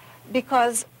experiment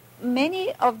because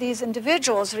many of these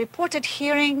individuals reported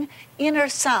hearing inner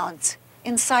sounds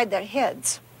inside their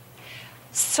heads.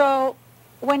 So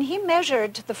when he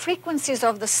measured the frequencies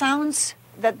of the sounds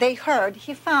that they heard,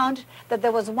 he found that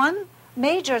there was one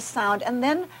major sound and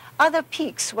then other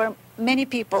peaks where many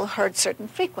people heard certain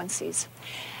frequencies.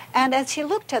 And as he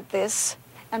looked at this,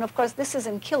 and of course this is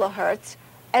in kilohertz,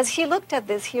 as he looked at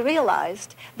this, he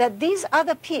realized that these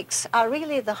other peaks are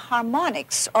really the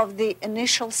harmonics of the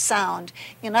initial sound.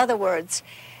 In other words,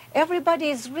 everybody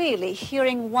is really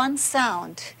hearing one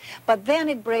sound, but then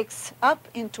it breaks up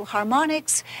into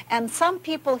harmonics, and some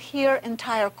people hear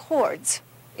entire chords.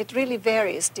 It really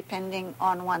varies depending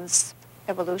on one's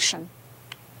evolution.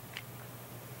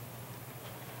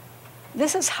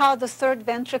 This is how the third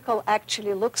ventricle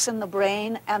actually looks in the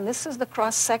brain, and this is the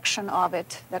cross-section of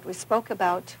it that we spoke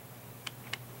about.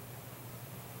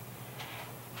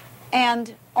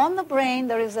 And on the brain,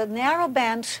 there is a narrow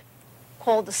band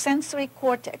called the sensory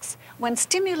cortex. When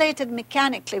stimulated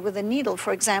mechanically with a needle,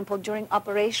 for example, during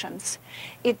operations,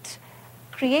 it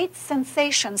creates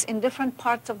sensations in different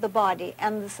parts of the body,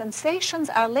 and the sensations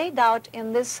are laid out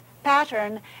in this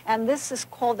pattern, and this is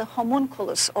called the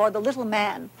homunculus, or the little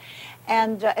man.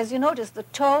 And as you notice, the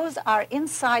toes are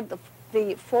inside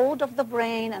the fold of the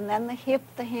brain, and then the hip,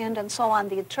 the hand, and so on.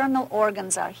 The internal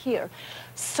organs are here.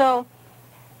 So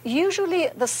usually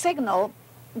the signal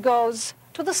goes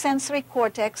to the sensory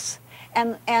cortex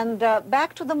and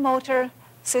back to the motor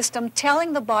system,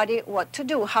 telling the body what to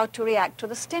do, how to react to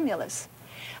the stimulus.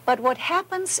 But what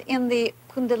happens in the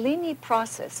Kundalini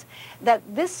process, that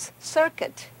this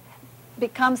circuit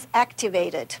becomes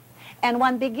activated, and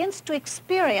one begins to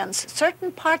experience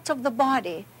certain parts of the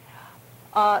body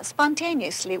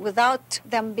spontaneously without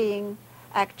them being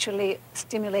actually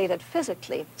stimulated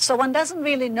physically. So one doesn't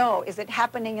really know, is it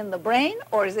happening in the brain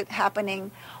or is it happening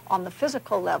on the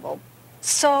physical level?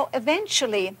 So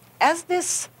eventually, as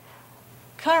this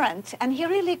current, and he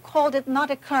really called it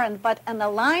not a current, but an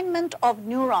alignment of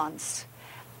neurons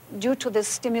due to the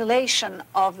stimulation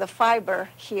of the fiber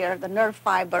here, the nerve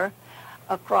fiber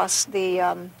across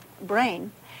the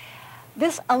brain,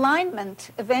 this alignment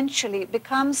eventually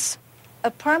becomes a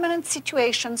permanent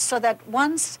situation so that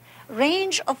one's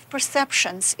range of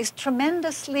perceptions is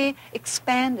tremendously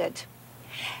expanded.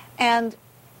 And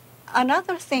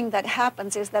another thing that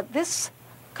happens is that this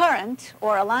current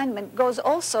or alignment goes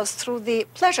also through the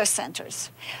pleasure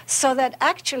centers, so that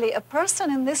actually a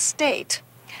person in this state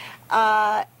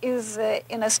is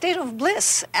in a state of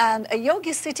bliss, and a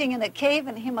yogi sitting in a cave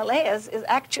in Himalayas is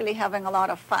actually having a lot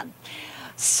of fun.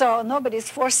 So nobody's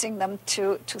forcing them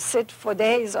to sit for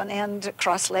days on end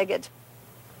cross-legged.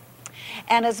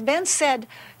 And as Ben said,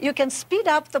 you can speed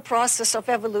up the process of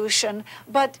evolution,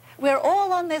 but we're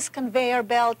all on this conveyor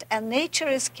belt, and nature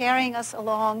is carrying us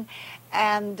along,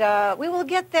 and we will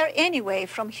get there anyway,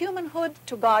 from humanhood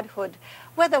to godhood,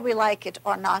 whether we like it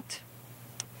or not.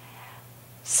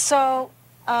 So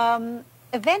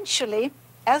eventually,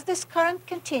 as this current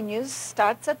continues,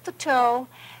 starts at the toe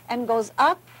and goes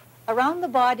up around the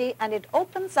body, and it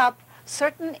opens up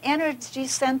certain energy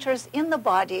centers in the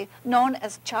body known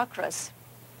as chakras.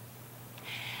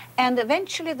 And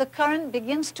eventually the current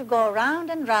begins to go round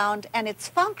and round, and its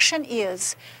function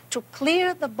is to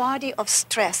clear the body of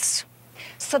stress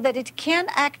so that it can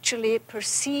actually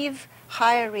perceive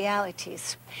higher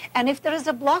realities. And if there is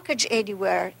a blockage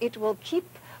anywhere, it will keep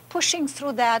pushing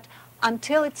through that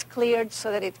until it's cleared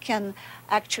so that it can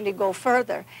actually go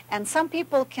further. And some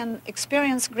people can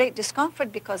experience great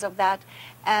discomfort because of that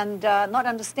and not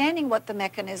understanding what the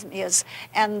mechanism is.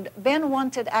 And Ben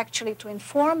wanted actually to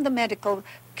inform the medical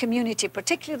community,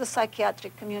 particularly the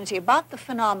psychiatric community, about the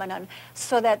phenomenon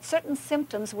so that certain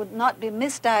symptoms would not be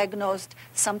misdiagnosed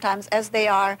sometimes as they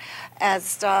are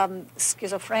as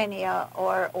schizophrenia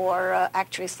or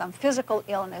actually some physical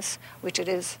illness, which it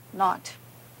is not.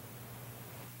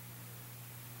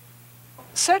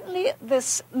 Certainly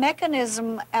this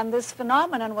mechanism and this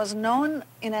phenomenon was known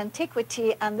in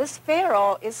antiquity, and this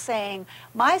pharaoh is saying,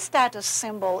 my status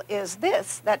symbol is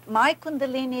this, that my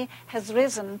kundalini has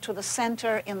risen to the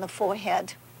center in the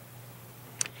forehead.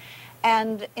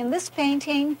 And in this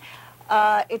painting,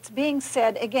 it's being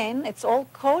said, again, it's all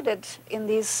coded in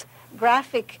these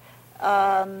graphic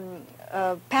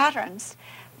patterns.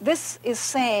 This is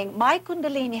saying, my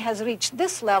kundalini has reached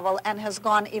this level and has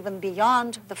gone even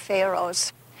beyond the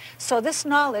pharaohs. So this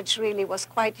knowledge really was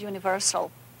quite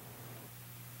universal.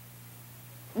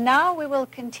 Now we will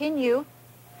continue,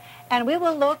 and we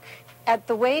will look at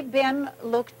the way Ben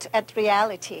looked at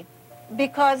reality.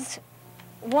 Because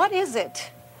what is it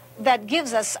that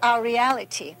gives us our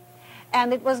reality?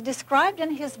 And it was described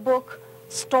in his book,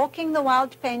 Stalking the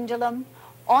Wild Pendulum,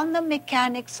 on the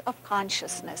Mechanics of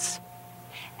Consciousness.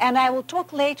 And I will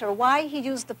talk later why he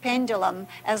used the pendulum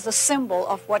as the symbol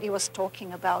of what he was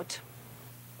talking about.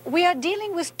 We are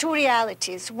dealing with two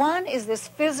realities. One is this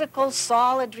physical,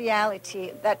 solid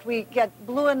reality that we get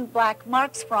blue and black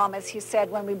marks from, as he said,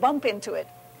 when we bump into it.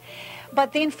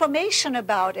 But the information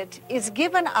about it is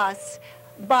given us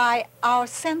by our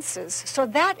senses. So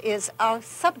that is our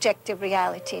subjective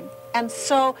reality. And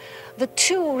so the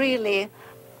two really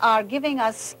are giving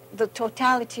us the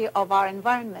totality of our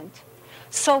environment.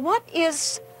 So what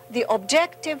is the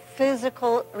objective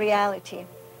physical reality?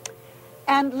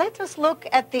 And let us look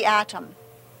at the atom.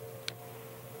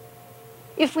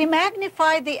 If we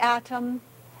magnify the atom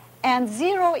and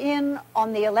zero in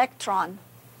on the electron,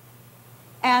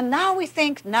 and now we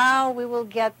think now we will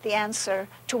get the answer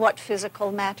to what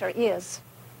physical matter is.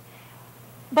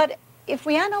 But if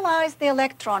we analyze the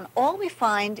electron, all we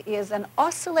find is an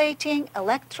oscillating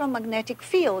electromagnetic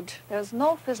field. There's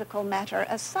no physical matter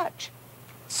as such.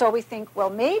 So we think, well,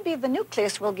 maybe the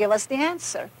nucleus will give us the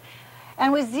answer.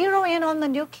 And we zero in on the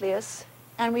nucleus,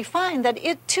 and we find that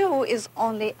it too is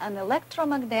only an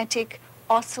electromagnetic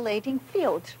oscillating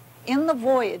field in the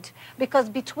void, because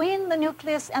between the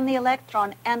nucleus and the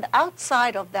electron and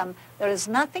outside of them, there is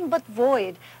nothing but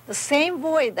void, the same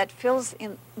void that fills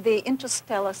in the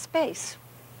interstellar space.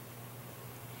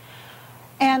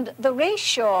 And the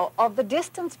ratio of the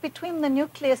distance between the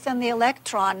nucleus and the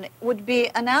electron would be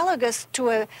analogous to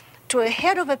a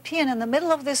head of a pin in the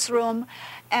middle of this room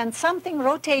and something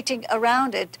rotating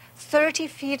around it 30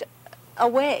 feet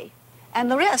away.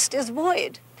 And the rest is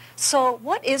void. So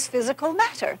what is physical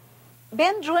matter?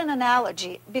 Ben drew an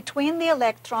analogy between the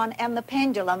electron and the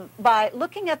pendulum by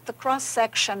looking at the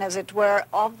cross-section, as it were,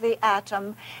 of the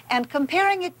atom and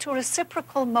comparing it to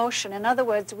reciprocal motion. In other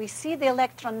words, we see the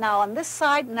electron now on this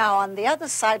side, now on the other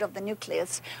side of the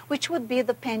nucleus, which would be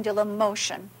the pendulum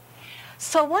motion.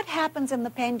 So what happens in the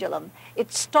pendulum?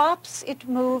 It stops, it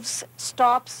moves,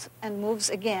 stops, and moves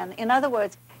again. In other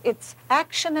words, it's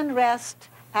action and rest,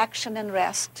 action and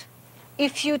rest.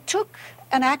 If you took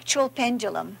an actual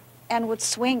pendulum and would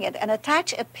swing it and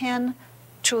attach a pin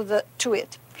to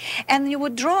it, and you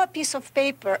would draw a piece of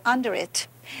paper under it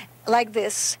like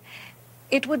this,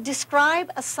 it would describe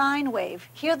a sine wave.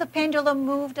 Here the pendulum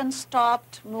moved and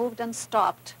stopped, moved and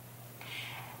stopped.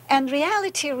 And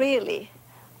reality really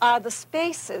are the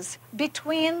spaces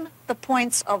between the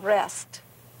points of rest.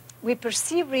 We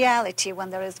perceive reality when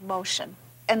there is motion.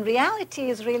 And reality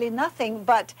is really nothing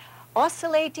but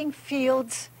oscillating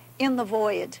fields in the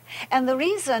void. And the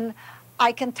reason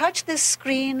I can touch this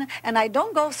screen and I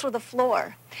don't go through the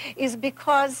floor is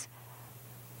because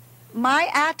my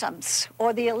atoms,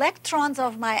 or the electrons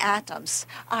of my atoms,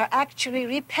 are actually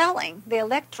repelling the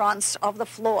electrons of the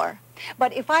floor.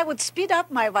 But if I would speed up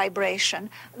my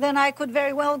vibration, then I could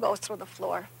very well go through the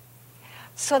floor.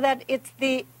 So that it's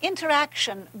the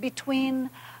interaction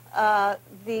between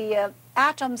the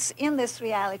atoms in this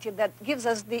reality that gives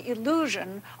us the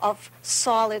illusion of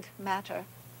solid matter.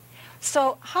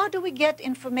 So how do we get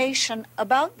information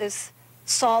about this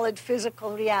solid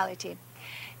physical reality?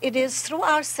 It is through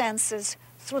our senses,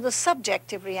 through the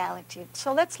subjective reality.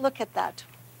 So let's look at that.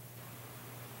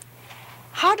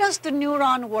 How does the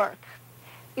neuron work?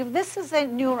 If this is a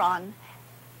neuron,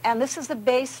 and this is the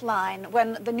baseline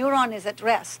when the neuron is at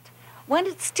rest, when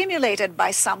it's stimulated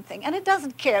by something, and it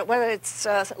doesn't care whether it's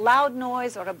a loud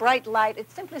noise or a bright light,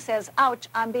 it simply says, ouch,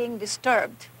 I'm being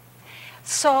disturbed.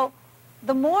 So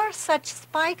the more such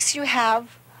spikes you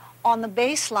have on the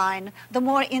baseline, the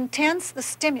more intense the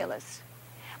stimulus.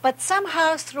 But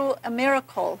somehow through a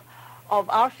miracle of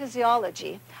our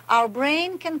physiology, our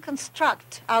brain can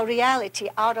construct our reality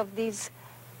out of these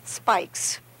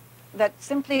spikes that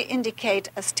simply indicate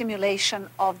a stimulation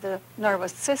of the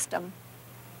nervous system.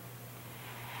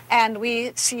 And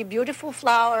we see beautiful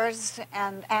flowers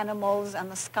and animals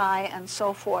and the sky and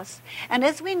so forth. And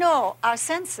as we know, our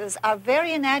senses are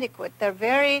very inadequate. They're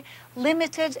very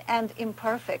limited and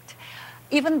imperfect.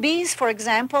 Even bees, for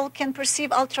example, can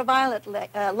perceive ultraviolet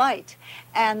light,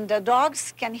 and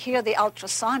dogs can hear the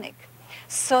ultrasonic.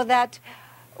 So that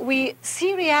we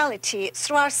see reality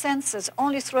through our senses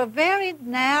only through a very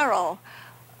narrow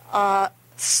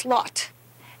slot.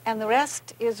 And the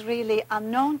rest is really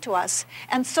unknown to us.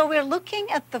 And so we're looking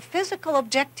at the physical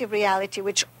objective reality,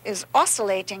 which is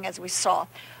oscillating, as we saw,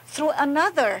 through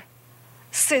another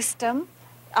system,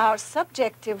 our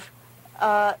subjective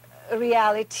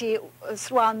reality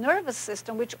through our nervous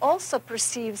system, which also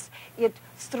perceives it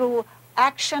through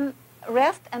action,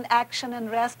 rest, and action,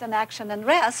 and rest, and action, and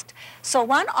rest. So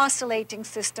one oscillating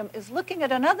system is looking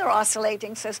at another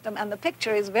oscillating system, and the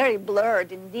picture is very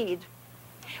blurred indeed.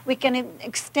 We can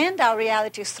extend our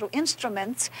realities through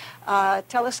instruments,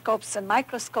 telescopes and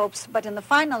microscopes, but in the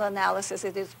final analysis,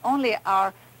 it is only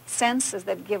our senses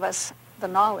that give us the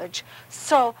knowledge.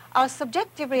 So our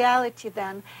subjective reality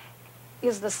then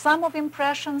is the sum of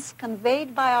impressions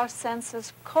conveyed by our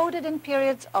senses, coded in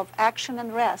periods of action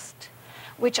and rest,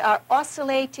 which are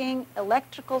oscillating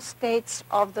electrical states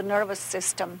of the nervous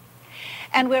system.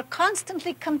 And we're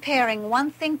constantly comparing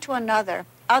one thing to another.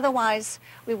 Otherwise,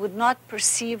 we would not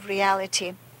perceive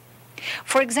reality.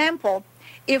 For example,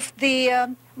 if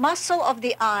the muscle of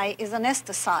the eye is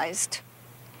anesthetized,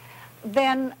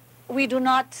 then we do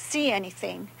not see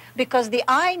anything, because the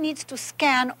eye needs to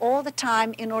scan all the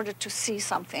time in order to see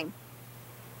something.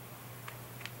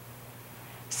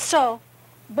 So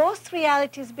both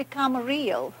realities become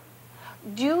real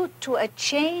due to a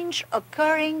change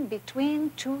occurring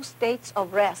between two states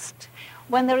of rest.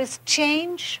 When there is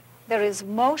change, there is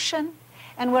motion,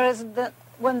 and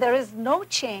when there is no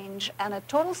change and a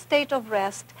total state of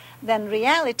rest, then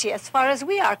reality, as far as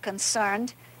we are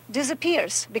concerned,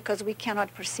 disappears because we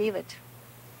cannot perceive it.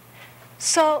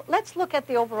 So let's look at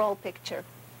the overall picture.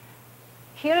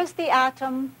 Here is the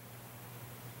atom,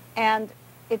 and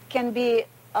it can be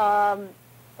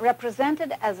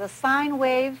represented as a sine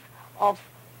wave of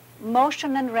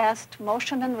motion and rest,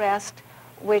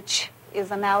 which is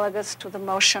analogous to the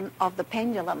motion of the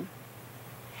pendulum.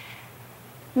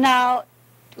 Now,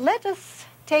 let us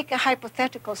take a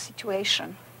hypothetical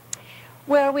situation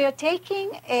where we are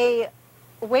taking a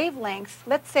wavelength,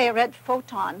 let's say a red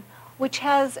photon, which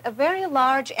has a very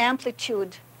large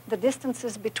amplitude. The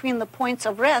distances between the points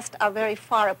of rest are very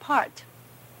far apart.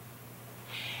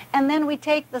 And then we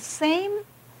take the same,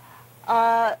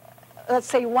 let's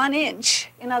say 1 inch,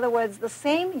 in other words, the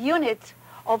same unit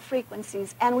of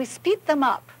frequencies, and we speed them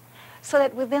up so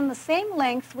that within the same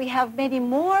length we have many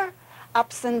more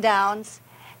ups and downs,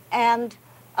 and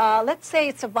let's say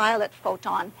it's a violet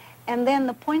photon, and then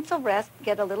the points of rest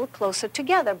get a little closer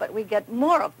together, but we get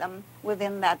more of them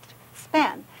within that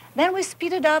span. Then we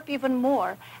speed it up even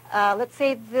more, let's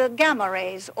say the gamma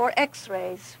rays or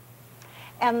X-rays,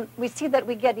 and we see that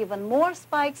we get even more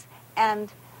spikes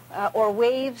and or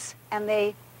waves, and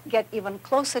they get even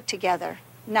closer together.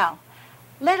 Now,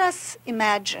 let us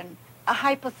imagine a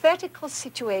hypothetical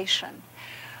situation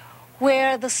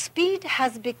where the speed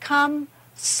has become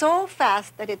so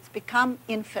fast that it's become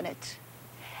infinite.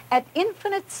 At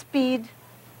infinite speed,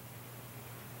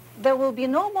 there will be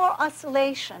no more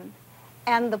oscillation,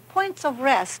 and the points of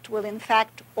rest will in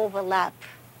fact overlap,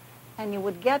 and you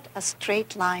would get a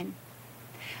straight line.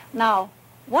 Now,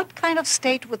 what kind of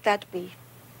state would that be?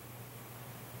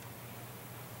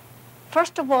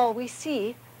 First of all, we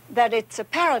see that it's a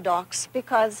paradox,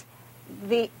 because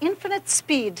the infinite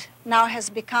speed now has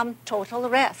become total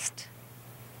rest.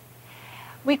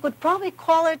 We could probably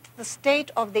call it the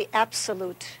state of the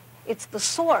absolute. It's the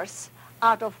source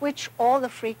out of which all the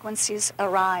frequencies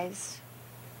arise.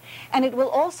 And it will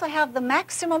also have the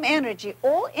maximum energy.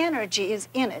 All energy is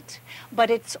in it, but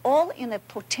it's all in a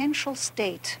potential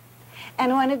state.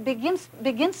 And when it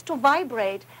begins to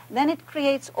vibrate, then it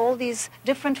creates all these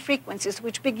different frequencies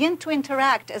which begin to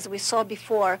interact, as we saw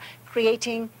before,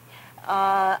 creating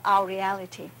our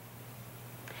reality.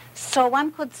 So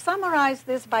one could summarize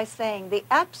this by saying the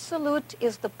absolute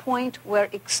is the point where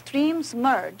extremes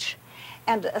merge,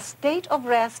 and a state of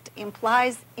rest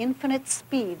implies infinite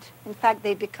speed. In fact,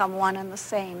 they become one and the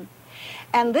same.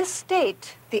 And this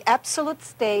state, the absolute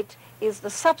state, is the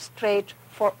substrate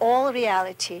for all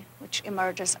reality which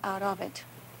emerges out of it.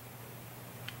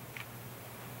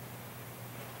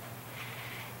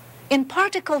 In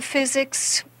particle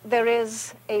physics, there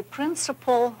is a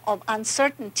principle of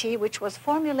uncertainty which was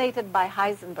formulated by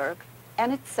Heisenberg,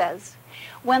 and it says,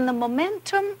 when the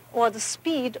momentum or the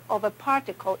speed of a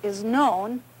particle is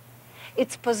known,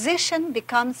 its position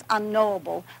becomes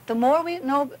unknowable. The more we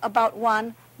know about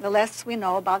one, the less we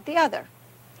know about the other.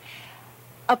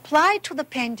 Applied to the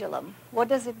pendulum, what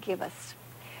does it give us?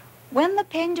 When the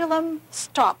pendulum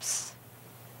stops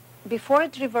before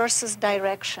it reverses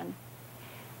direction,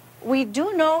 we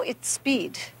do know its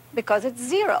speed because it's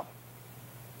 0.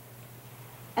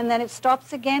 And then it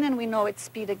stops again and we know its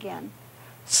speed again.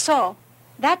 So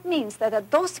that means that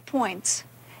at those points,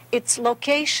 its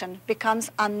location becomes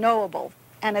unknowable.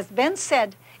 And as Ben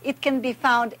said, it can be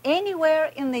found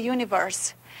anywhere in the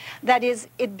universe. That is,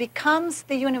 it becomes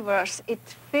the universe. It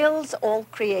fills all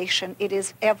creation. It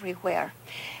is everywhere.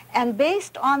 And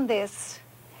based on this,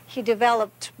 he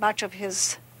developed much of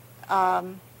his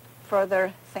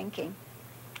further thinking.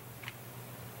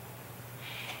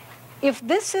 If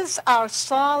this is our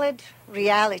solid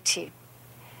reality,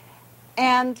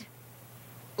 and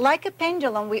like a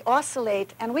pendulum, we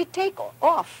oscillate and we take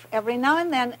off every now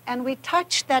and then, and we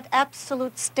touch that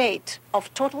absolute state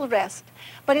of total rest.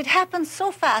 But it happens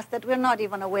so fast that we're not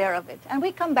even aware of it. And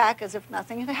we come back as if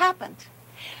nothing had happened.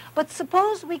 But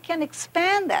suppose we can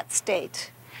expand that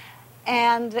state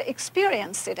and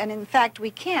experience it, and in fact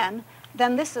we can,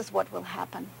 then this is what will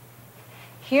happen.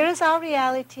 Here is our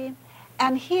reality,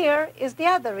 and here is the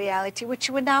other reality, which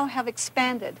we now have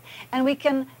expanded. And we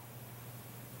can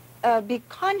be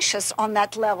conscious on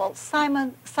that level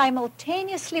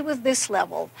simultaneously with this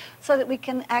level, so that we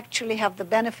can actually have the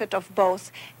benefit of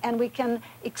both, and we can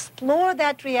explore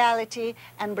that reality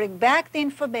and bring back the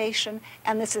information.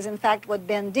 And this is in fact what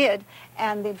Ben did,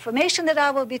 and the information that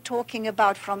I will be talking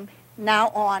about from now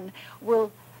on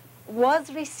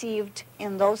was received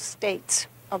in those states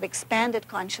of expanded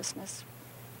consciousness.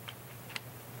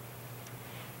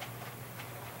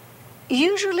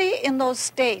 Usually in those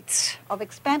states of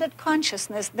expanded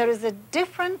consciousness, there is a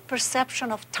different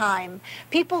perception of time.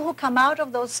 People who come out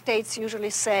of those states usually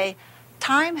say,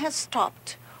 time has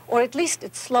stopped, or at least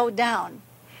it's slowed down.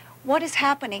 What is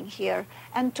happening here?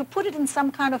 And to put it in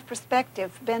some kind of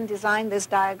perspective, Ben designed this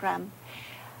diagram.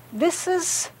 This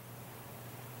is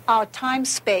our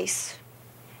time-space,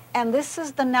 and this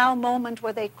is the now moment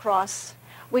where they cross,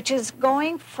 which is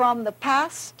going from the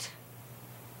past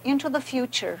into the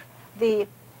future, the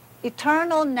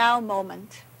eternal now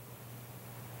moment.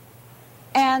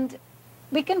 And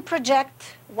we can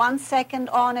project 1 second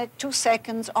on it, 2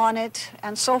 seconds on it,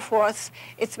 and so forth.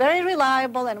 It's very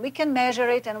reliable, and we can measure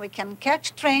it, and we can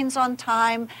catch trains on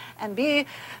time and be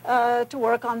to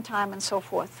work on time and so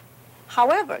forth.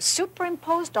 However,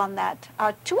 superimposed on that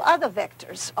are 2 other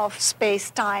vectors of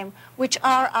space-time, which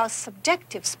are our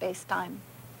subjective space-time.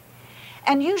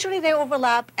 And usually they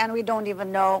overlap, and we don't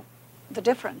even know the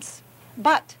difference.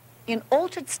 But in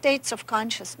altered states of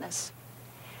consciousness,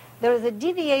 there is a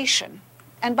deviation.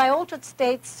 And by altered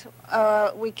states,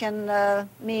 we can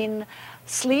mean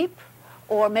sleep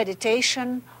or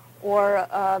meditation or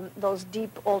those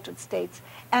deep altered states.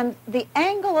 And the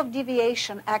angle of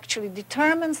deviation actually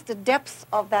determines the depth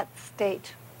of that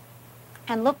state.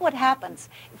 And look what happens.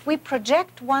 If we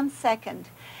project 1 second,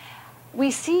 we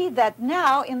see that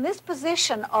now in this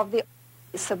position of the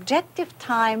subjective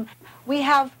time, we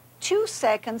have 2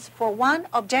 seconds for 1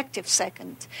 objective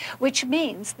second, which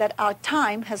means that our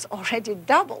time has already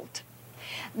doubled.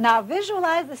 Now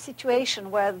visualize the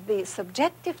situation where the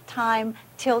subjective time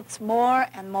tilts more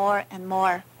and more and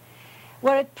more,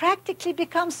 where it practically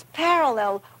becomes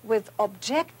parallel with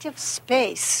objective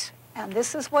space. And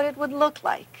this is what it would look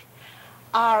like.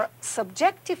 Our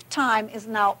subjective time is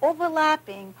now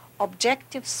overlapping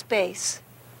objective space.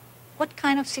 What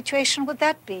kind of situation would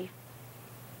that be?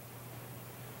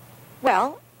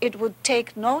 Well, it would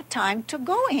take no time to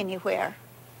go anywhere,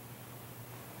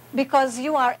 because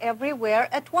you are everywhere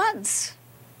at once.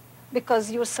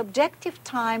 because your subjective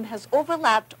time has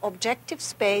overlapped objective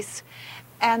space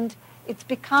and it's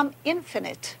become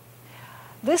infinite.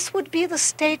 This would be the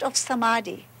state of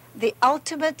samadhi, the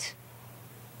ultimate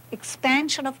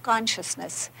expansion of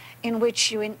consciousness, in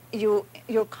which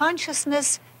your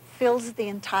consciousness fills the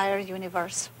entire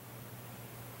universe.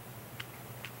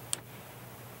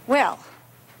 Well,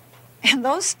 in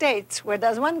those states, where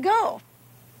does one go?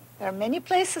 There are many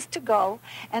places to go.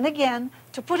 And again,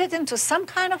 to put it into some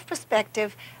kind of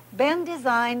perspective, Ben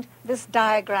designed this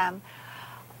diagram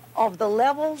of the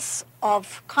levels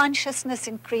of consciousness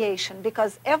in creation,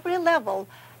 because every level,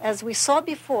 as we saw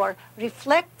before,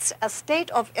 reflects a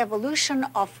state of evolution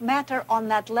of matter on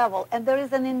that level. And there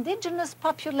is an indigenous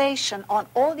population on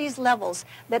all these levels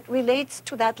that relates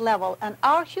to that level. And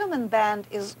our human band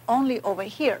is only over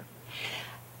here.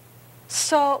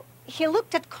 So he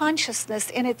looked at consciousness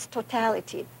in its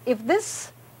totality. If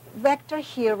this vector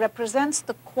here represents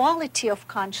the quality of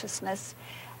consciousness,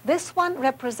 this one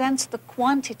represents the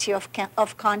quantity of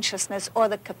consciousness, or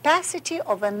the capacity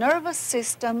of a nervous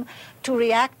system to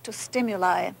react to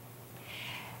stimuli.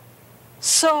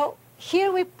 So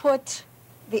here we put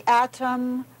the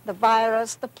atom, the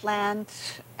virus, the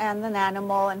plant, and an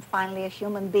animal, and finally a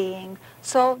human being.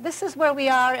 So this is where we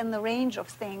are in the range of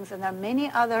things, and there are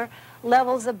many other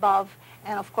levels above,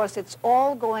 and of course it's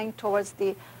all going towards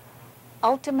the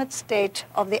ultimate state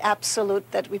of the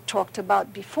absolute that we talked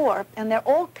about before, and they're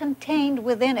all contained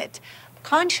within it.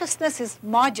 Consciousness is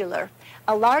modular.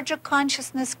 A larger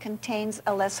consciousness contains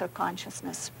a lesser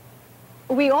consciousness.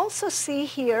 We also see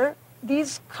here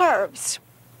these curves,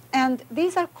 and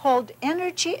these are called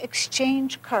energy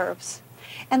exchange curves,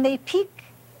 and they peak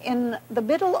in the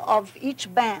middle of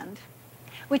each band,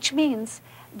 which means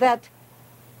that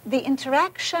the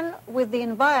interaction with the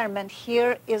environment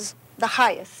here is the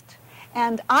highest.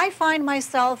 And I find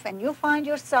myself, and you find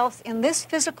yourselves, in this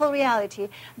physical reality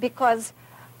because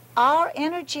our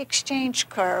energy exchange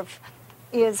curve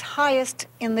is highest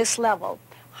in this level.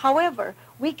 However,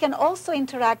 we can also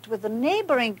interact with the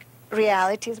neighboring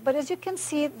realities, but as you can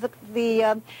see,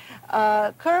 the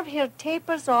curve here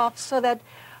tapers off so that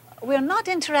we're not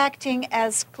interacting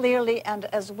as clearly and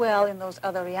as well in those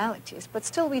other realities, but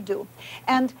still we do.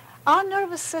 And our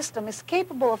nervous system is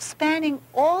capable of spanning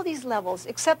all these levels,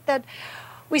 except that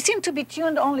we seem to be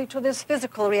tuned only to this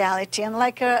physical reality. And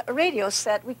like a radio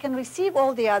set, we can receive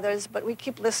all the others, but we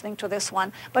keep listening to this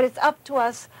one. But it's up to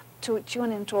us to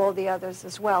tune into all the others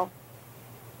as well.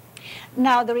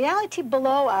 Now, the reality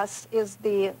below us is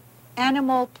the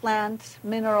animal, plant,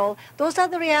 mineral. Those are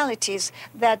the realities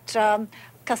that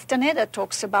Castaneda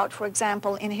talks about, for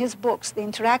example, in his books, the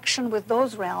interaction with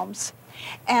those realms.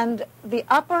 And the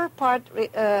upper part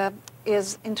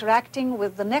is interacting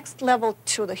with the next level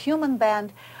to the human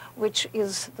band, which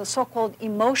is the so-called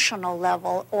emotional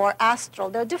level or astral.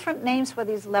 There are different names for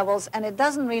these levels, and it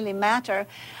doesn't really matter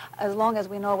as long as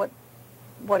we know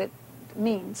what it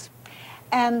means.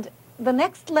 And the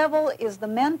next level is the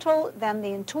mental, then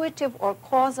the intuitive or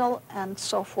causal, and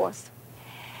so forth.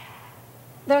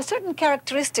 There are certain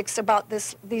characteristics about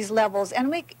these levels, and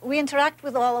we interact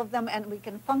with all of them, and we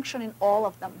can function in all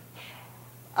of them.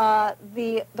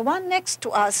 The one next to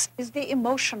us is the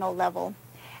emotional level,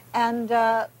 and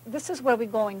this is where we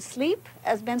go in sleep.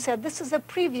 As Ben said, this is a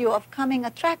preview of coming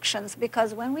attractions,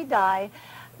 because when we die,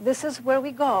 this is where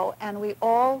we go, and we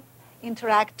all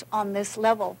interact on this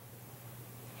level.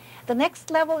 The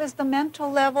next level is the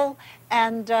mental level,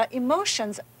 and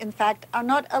emotions, in fact, are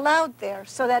not allowed there,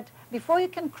 so that before you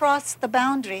can cross the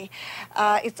boundary,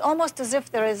 it's almost as if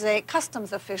there is a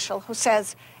customs official who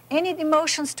says, any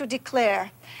emotions to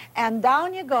declare, and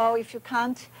down you go if you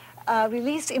can't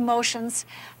release emotions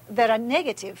that are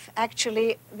negative.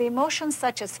 Actually, the emotions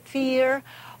such as fear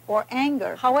or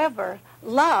anger. However,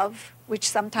 love, which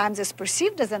sometimes is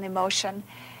perceived as an emotion,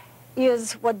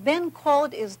 is what Ben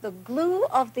called is the glue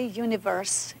of the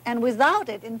universe. And without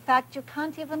it, in fact, you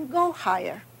can't even go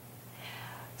higher.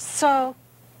 So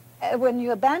when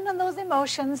you abandon those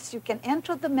emotions, you can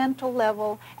enter the mental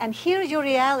level, and here your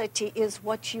reality is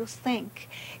what you think.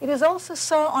 It is also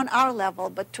so on our level,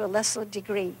 but to a lesser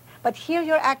degree. But here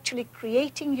you're actually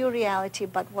creating your reality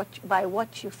by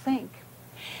what you think.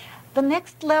 The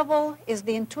next level is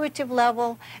the intuitive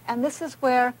level, and this is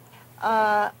where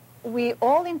we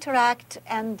all interact,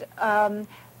 and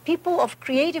people of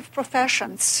creative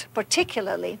professions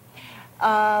particularly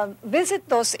visit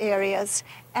those areas,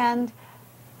 and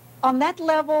on that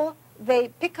level they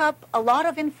pick up a lot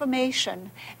of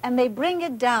information and they bring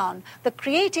it down. The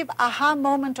creative aha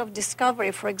moment of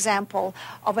discovery, for example,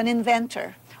 of an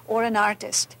inventor or an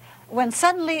artist, when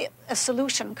suddenly a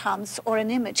solution comes or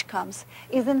an image comes,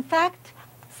 is in fact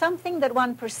something that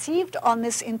one perceived on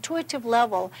this intuitive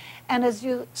level. And as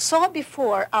you saw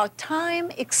before, our time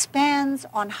expands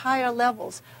on higher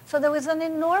levels. So there was an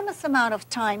enormous amount of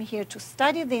time here to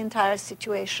study the entire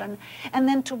situation and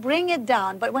then to bring it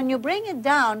down. But when you bring it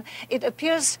down, it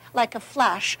appears like a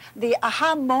flash, the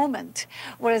aha moment,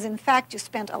 whereas in fact you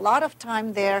spent a lot of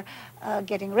time there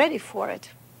getting ready for it.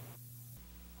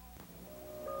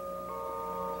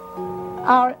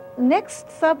 Our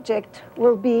next subject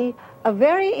will be a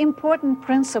very important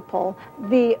principle,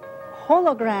 the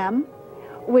hologram,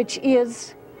 which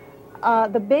is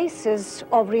the basis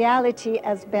of reality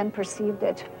as Ben perceived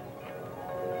it.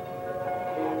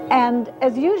 And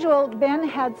as usual, Ben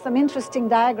had some interesting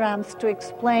diagrams to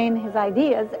explain his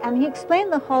ideas, and he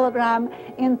explained the hologram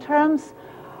in terms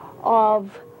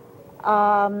of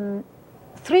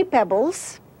 3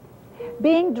 pebbles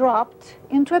being dropped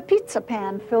into a pizza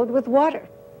pan filled with water.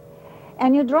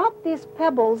 And you drop these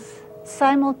pebbles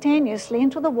simultaneously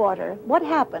into the water. What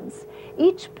happens?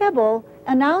 Each pebble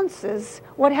announces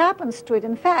what happens to it.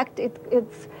 In fact,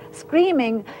 it's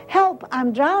screaming, "Help,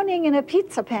 I'm drowning in a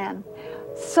pizza pan."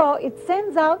 So it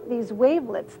sends out these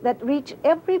wavelets that reach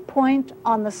every point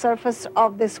on the surface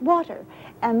of this water.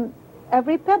 And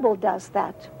every pebble does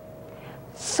that.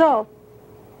 So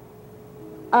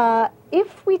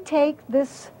if we take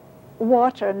this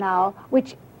water now,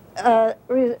 which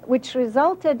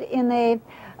resulted in a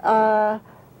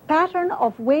pattern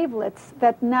of wavelets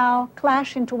that now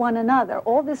clash into one another,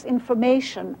 all this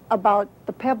information about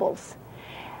the pebbles.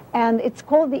 And it's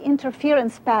called the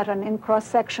interference pattern. In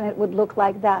cross-section, it would look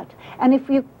like that. And if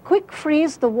you quick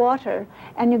freeze the water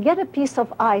and you get a piece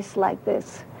of ice like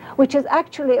this, which is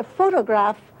actually a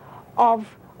photograph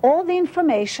of all the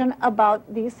information about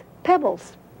these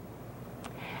pebbles.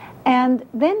 And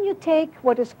then you take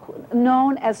what is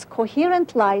known as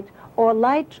coherent light, or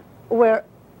light where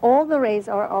all the rays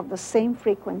are of the same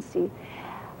frequency,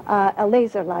 a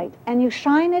laser light, and you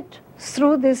shine it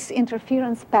through this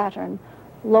interference pattern.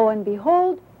 Lo and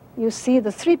behold, you see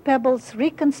the 3 pebbles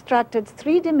reconstructed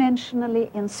 3-dimensionally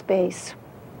in space.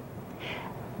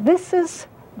 This is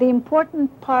the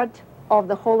important part of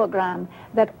the hologram,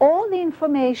 that all the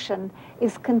information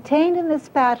is contained in this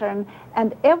pattern,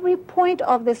 and every point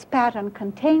of this pattern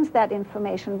contains that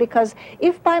information, because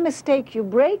if by mistake you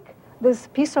break this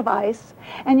piece of ice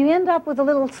and you end up with a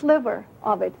little sliver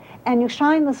of it and you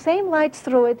shine the same light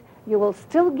through it, you will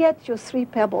still get your 3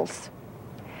 pebbles.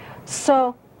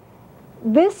 So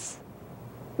this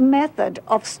method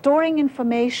of storing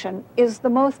information is the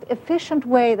most efficient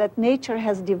way that nature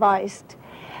has devised.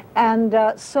 And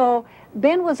so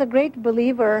Ben was a great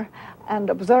believer and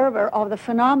observer of the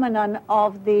phenomenon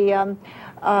of the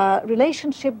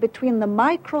relationship between the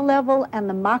micro level and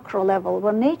the macro level.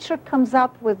 When nature comes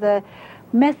up with a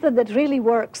method that really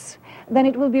works, then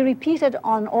it will be repeated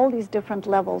on all these different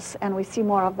levels, and we see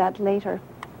more of that later.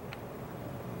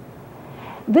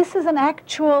 This is an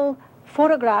actual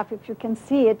photograph, if you can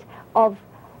see it, of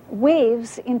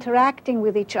waves interacting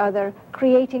with each other,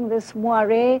 creating this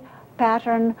moire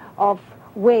pattern of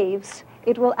waves.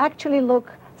 It will actually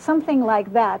look something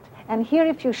like that. And here,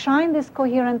 if you shine this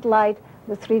coherent light,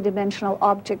 the 3-dimensional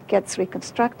object gets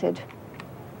reconstructed.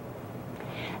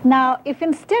 Now, if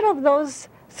instead of those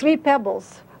 3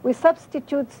 pebbles, we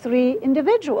substitute 3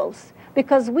 individuals,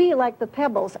 because we, like the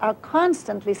pebbles, are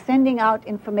constantly sending out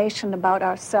information about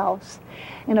ourselves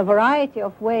in a variety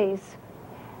of ways.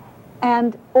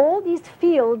 And all these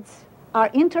fields are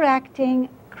interacting,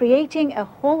 creating a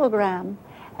hologram,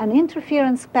 an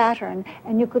interference pattern,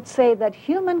 and you could say that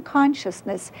human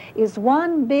consciousness is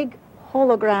one big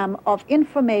hologram of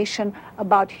information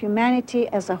about humanity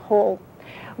as a whole.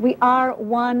 We are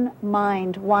one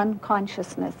mind, one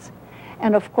consciousness.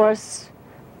 And of course,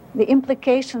 the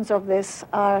implications of this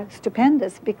are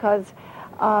stupendous, because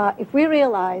if we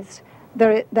realize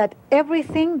that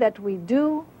everything that we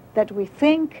do, that we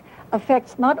think,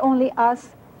 affects not only us,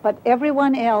 but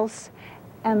everyone else,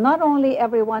 and not only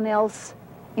everyone else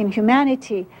in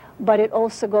humanity, but it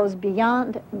also goes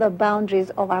beyond the boundaries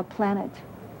of our planet.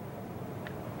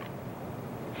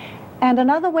 And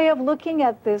another way of looking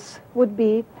at this would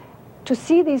be to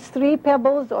see these 3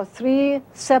 pebbles, or 3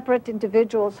 separate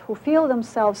individuals who feel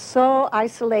themselves so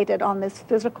isolated on this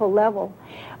physical level.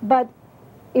 But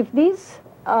if these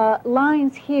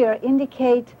lines here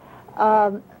indicate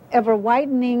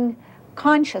ever-widening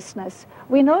consciousness,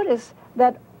 we notice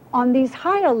that on these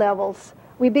higher levels,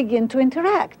 we begin to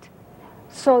interact.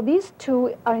 So these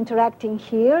 2 are interacting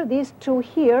here, these 2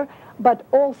 here, but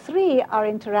all 3 are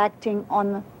interacting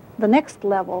on the next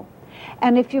level.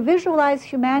 And if you visualize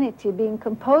humanity being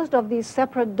composed of these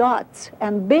separate dots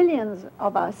and billions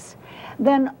of us,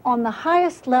 then on the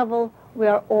highest level, we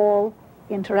are all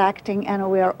interacting and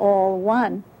we are all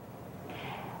one.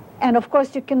 And of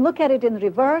course, you can look at it in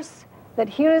reverse, that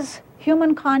here is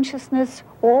human consciousness,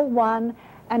 all one,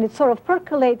 and it sort of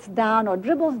percolates down or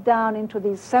dribbles down into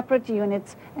these separate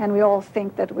units, and we all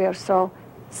think that we are so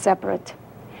separate.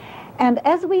 And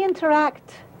as we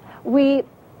interact, we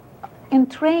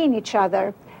entrain each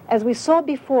other. As we saw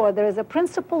before, there is a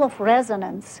principle of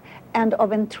resonance and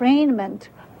of entrainment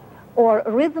or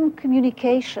rhythm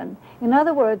communication. In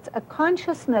other words, a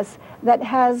consciousness that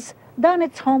has done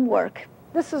its homework.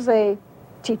 This is a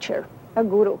teacher, a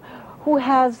guru, who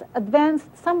has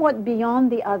advanced somewhat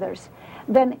beyond the others.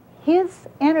 Then his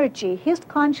energy, his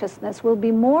consciousness will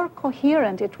be more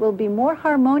coherent, it will be more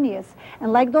harmonious,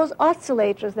 and like those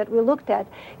oscillators that we looked at,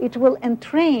 it will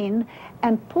entrain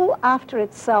and pull after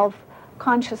itself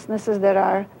consciousnesses that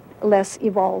are less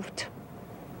evolved.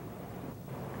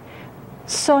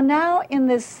 So now in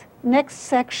this next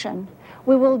section,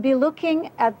 we will be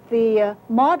looking at the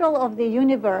model of the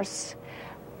universe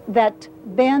that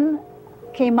Ben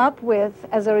came up with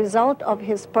as a result of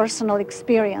his personal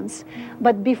experience.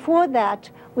 But before that,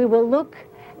 we will look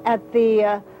at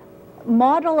the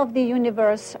model of the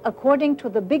universe according to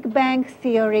the Big Bang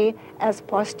theory as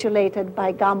postulated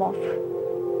by Gamow.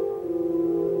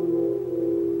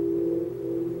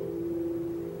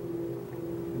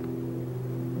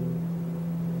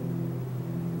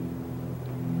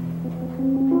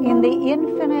 In the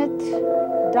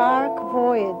infinite dark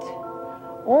void,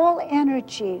 all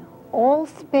energy, all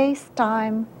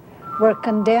space-time were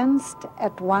condensed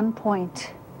at one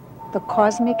point, the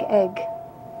cosmic egg.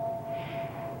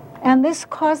 And this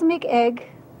cosmic egg,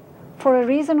 for a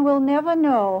reason we'll never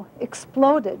know,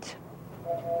 exploded.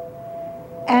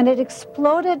 And it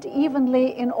exploded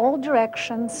evenly in all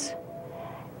directions,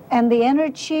 and the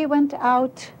energy went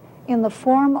out in the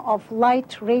form of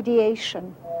light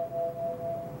radiation,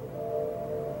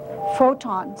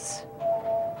 photons.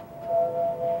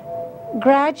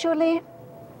 Gradually,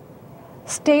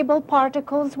 stable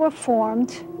particles were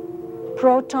formed,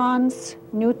 protons,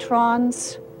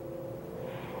 neutrons,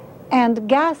 and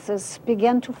gases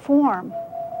began to form.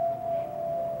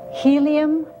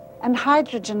 Helium and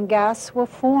hydrogen gas were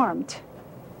formed.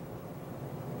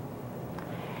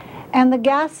 And the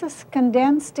gases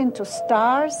condensed into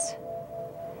stars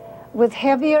with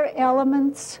heavier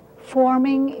elements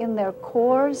forming in their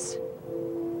cores.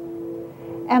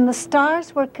 And the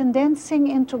stars were condensing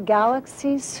into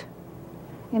galaxies,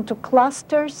 into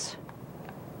clusters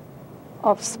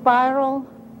of spiral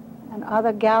and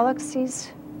other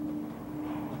galaxies.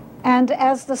 And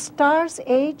as the stars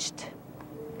aged,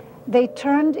 they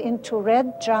turned into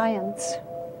red giants.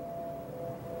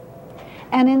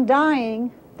 And in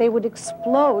dying, they would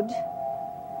explode,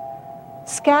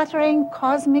 scattering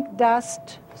cosmic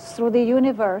dust through the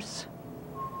universe.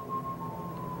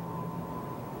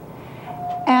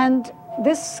 And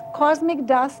this cosmic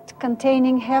dust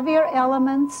containing heavier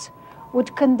elements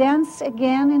would condense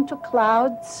again into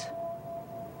clouds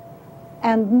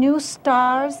and new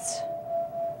stars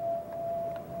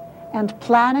and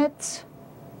planets.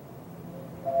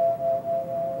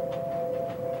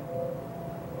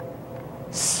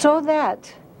 So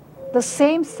that the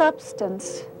same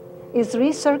substance is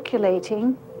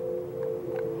recirculating,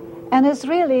 and is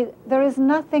really, there is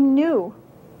nothing new.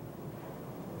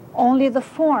 Only the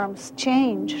forms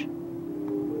change.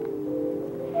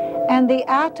 And the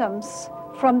atoms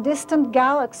from distant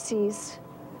galaxies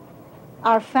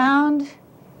are found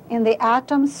in the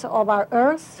atoms of our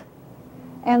Earth,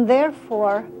 and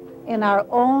therefore in our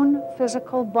own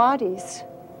physical bodies.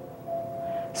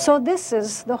 So this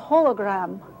is the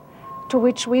hologram to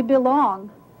which we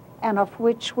belong and of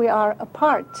which we are a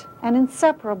part, an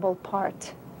inseparable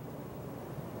part.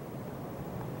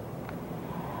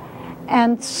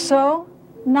 And so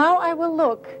now I will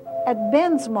look at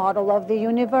Ben's model of the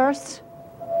universe,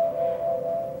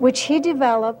 which he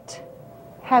developed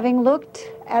having looked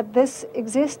at this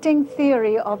existing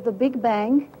theory of the Big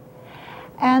Bang,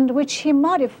 and which he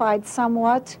modified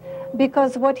somewhat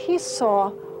because what he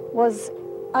saw was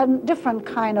a different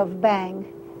kind of bang,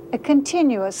 a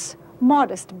continuous,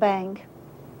 modest bang.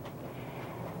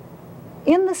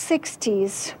 In the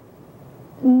 60s,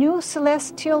 new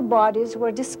celestial bodies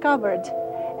were discovered,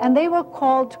 and they were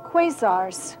called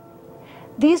quasars.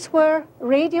 These were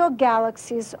radio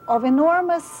galaxies of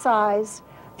enormous size,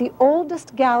 the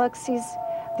oldest galaxies,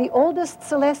 the oldest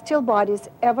celestial bodies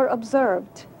ever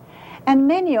observed. And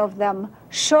many of them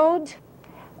showed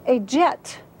a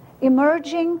jet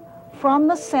emerging from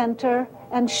the center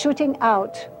and shooting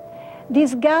out.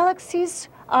 These galaxies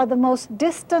are the most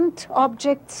distant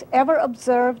objects ever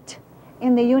observed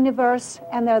in the universe,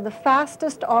 and they're the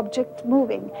fastest object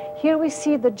moving. Here we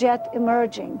see the jet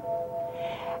emerging.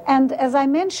 And as I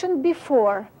mentioned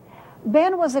before,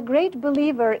 Ben was a great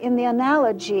believer in the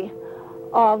analogy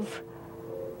of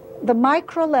the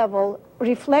micro level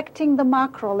reflecting the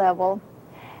macro level.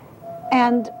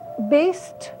 And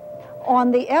based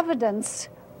on the evidence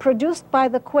produced by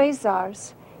the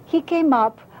quasars, he came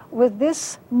up with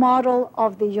this model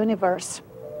of the universe.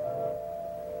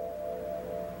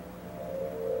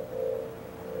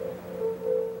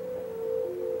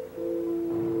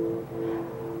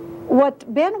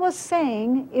 What Ben was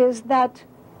saying is that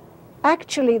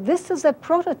actually this is a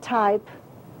prototype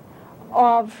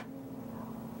of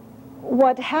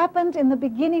what happened in the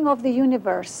beginning of the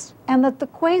universe, and that the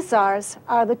quasars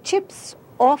are the chips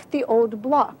off the old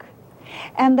block,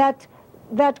 and that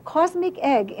cosmic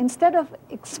egg, instead of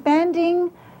expanding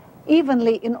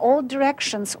evenly in all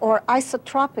directions, or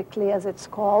isotropically as it's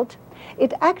called,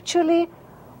 it actually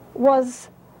was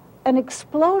an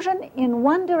explosion in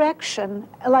one direction,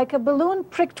 like a balloon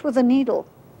pricked with a needle.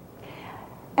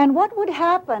 And what would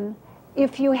happen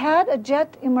if you had a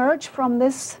jet emerge from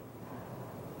this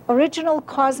original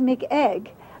cosmic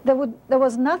egg? There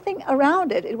was nothing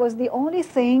around it. It was the only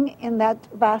thing in that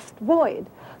vast void.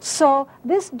 So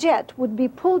this jet would be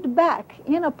pulled back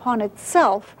in upon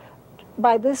itself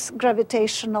by this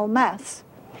gravitational mass.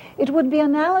 It would be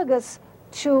analogous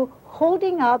to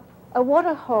holding up a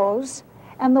water hose,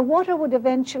 and the water would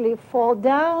eventually fall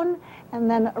down and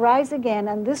then rise again,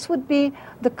 and this would be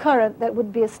the current that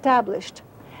would be established.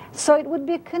 So it would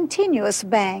be a continuous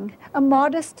bang, a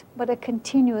modest but a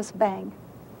continuous bang.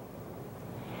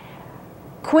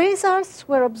 Quasars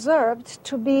were observed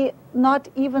to be not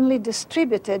evenly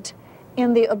distributed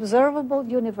in the observable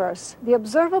universe. The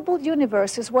observable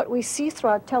universe is what we see through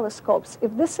our telescopes.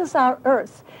 If this is our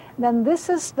Earth, then this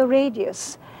is the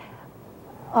radius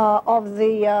of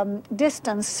the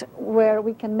distance where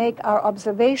we can make our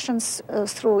observations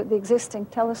through the existing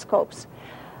telescopes.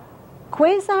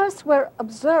 Quasars were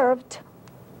observed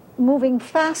moving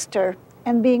faster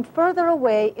and being further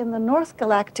away in the north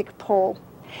galactic pole.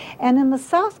 And in the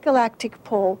south galactic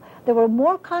pole, they were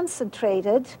more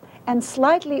concentrated and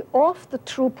slightly off the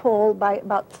true pole by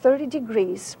about 30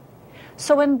 degrees.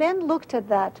 So when Ben looked at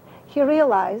that, he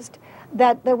realized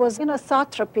that there was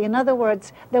anisotropy. In other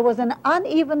words, there was an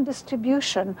uneven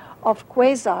distribution of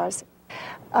quasars.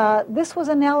 This was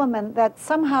an element that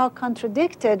somehow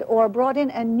contradicted or brought in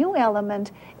a new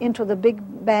element into the Big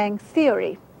Bang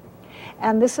theory.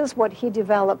 And this is what he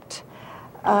developed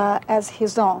as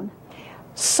his own.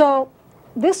 So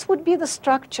this would be the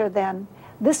structure then.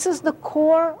 This is the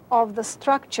core of the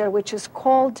structure, which is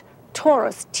called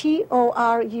torus,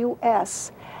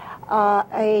 T-O-R-U-S,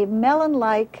 a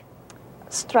melon-like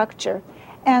structure.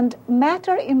 And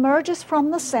matter emerges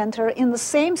from the center in the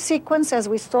same sequence as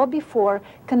we saw before,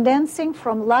 condensing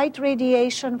from light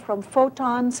radiation, from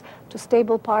photons to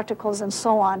stable particles and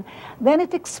so on. Then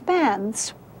it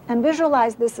expands, and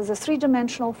visualize this as a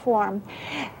three-dimensional form,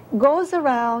 goes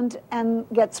around and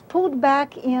gets pulled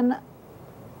back in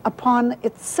upon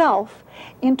itself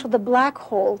into the black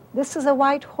hole. This is a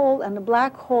white hole and a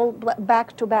black hole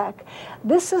back to back.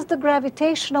 This is the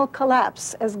gravitational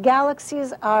collapse as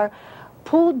galaxies are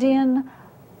pulled in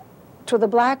to the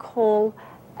black hole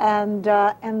and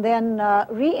then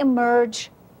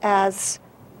re-emerge as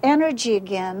energy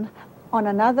again on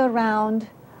another round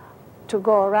to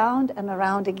go around and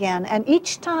around again. And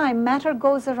each time matter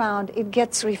goes around, it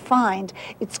gets refined.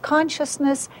 Its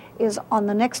consciousness is on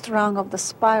the next rung of the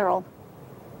spiral.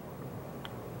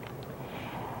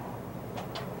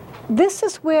 This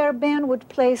is where Ben would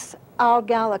place our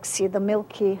galaxy, the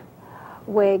Milky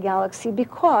Way galaxy,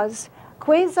 because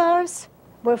quasars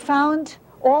were found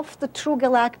off the true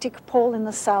galactic pole in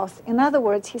the south. In other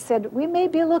words, he said, we may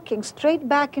be looking straight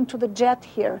back into the jet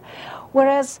here,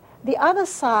 whereas the other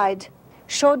side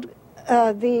showed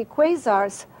the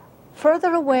quasars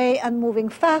further away and moving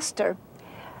faster.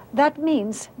 That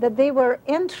means that they were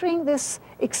entering this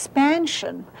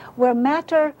expansion where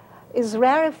matter is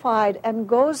rarefied and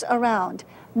goes around.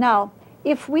 Now,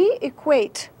 if we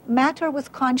equate matter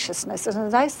with consciousness, and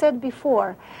as I said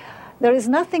before, there is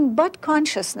nothing but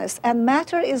consciousness, and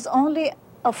matter is only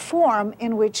a form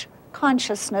in which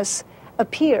consciousness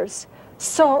appears.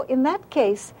 So in that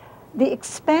case, the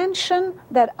expansion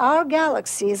that our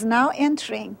galaxy is now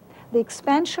entering, the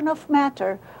expansion of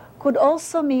matter, could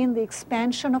also mean the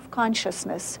expansion of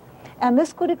consciousness. And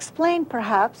this could explain,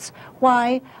 perhaps,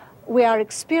 why we are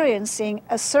experiencing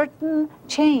a certain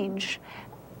change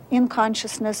in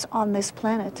consciousness on this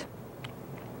planet.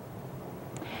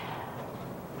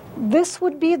 This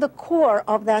would be the core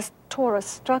of that torus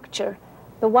structure.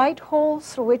 The white hole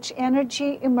through which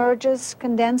energy emerges,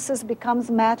 condenses,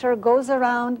 becomes matter, goes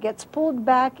around, gets pulled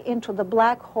back into the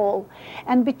black hole.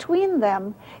 And between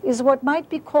them is what might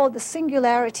be called the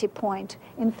singularity point.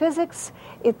 In physics,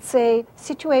 it's a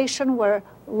situation where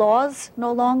laws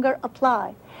no longer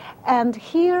apply. And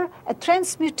here, a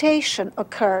transmutation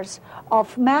occurs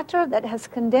of matter that has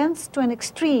condensed to an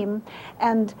extreme,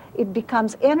 and it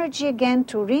becomes energy again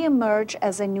to re-emerge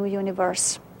as a new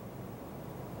universe.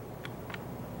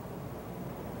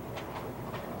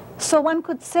 So one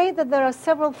could say that there are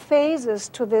several phases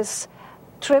to this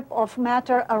trip of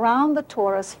matter around the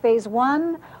torus. Phase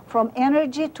one, from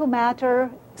energy to matter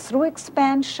through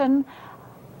expansion.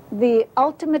 The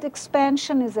ultimate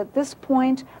expansion is at this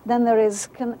point. Then there is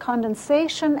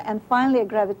condensation and finally a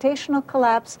gravitational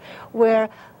collapse where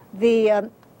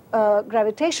the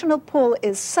gravitational pull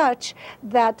is such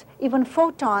that even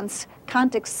photons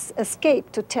can't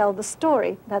escape to tell the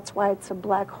story. That's why it's a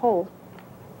black hole.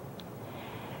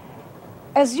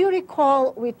 As you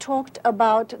recall, we talked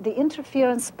about the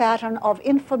interference pattern of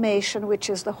information, which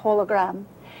is the hologram.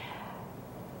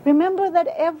 Remember that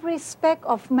every speck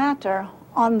of matter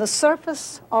on the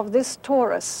surface of this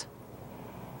torus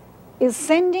is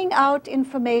sending out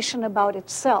information about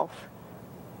itself.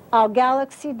 Our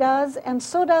galaxy does, and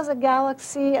so does a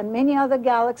galaxy and many other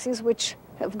galaxies which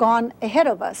have gone ahead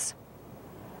of us.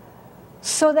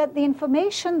 So that the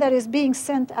information that is being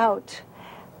sent out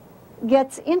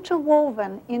gets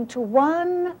interwoven into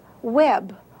one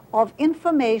web of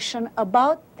information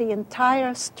about the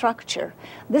entire structure.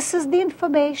 This is the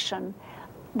information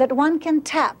that one can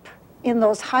tap in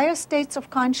those higher states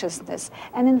of consciousness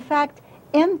and in fact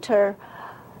enter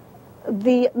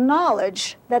the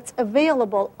knowledge that's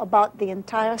available about the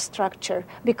entire structure,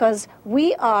 because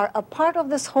we are a part of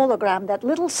this hologram, that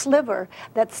little sliver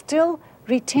that still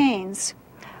retains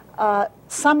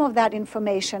some of that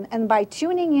information, and by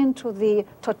tuning into the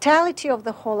totality of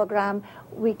the hologram,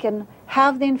 we can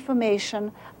have the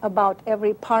information about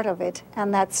every part of it,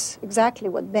 and that's exactly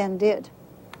what Ben did.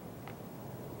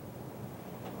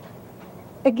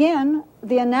 Again,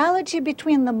 the analogy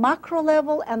between the macro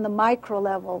level and the micro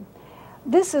level.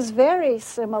 This is very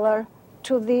similar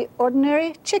to the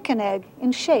ordinary chicken egg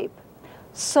in shape.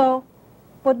 So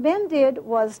what Ben did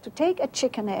was to take a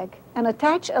chicken egg and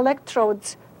attach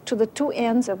electrodes to the two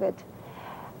ends of it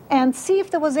and see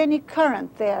if there was any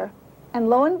current there. And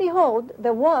lo and behold,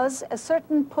 there was a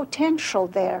certain potential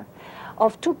there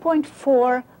of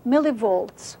 2.4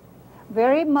 millivolts,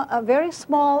 very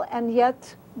small and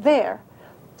yet there.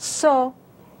 So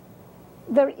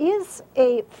there is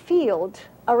a field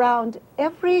around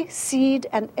every seed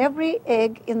and every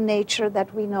egg in nature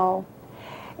that we know.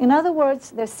 In other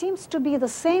words, there seems to be the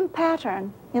same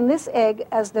pattern in this egg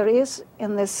as there is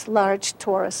in this large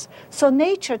torus. So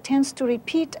nature tends to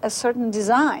repeat a certain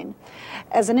design.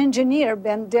 As an engineer,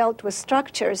 Ben dealt with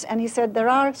structures, and he said there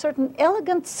are certain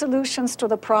elegant solutions to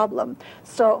the problem.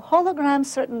 So hologram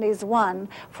certainly is one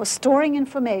for storing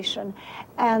information,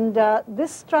 and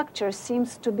this structure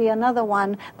seems to be another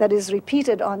one that is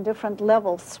repeated on different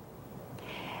levels.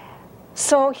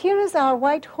 So here is our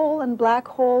white hole and black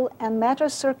hole and matter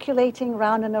circulating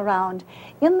round and around.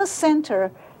 In the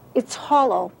center, it's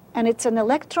hollow, and it's an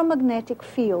electromagnetic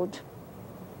field.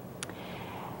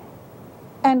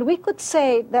 And we could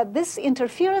say that this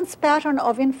interference pattern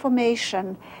of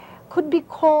information could be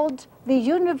called the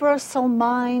universal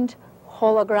mind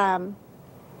hologram.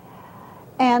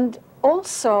 And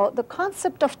also, the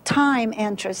concept of time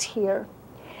enters here,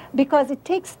 because it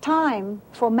takes time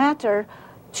for matter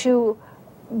to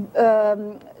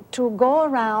go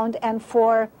around and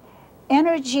for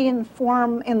energy in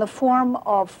the form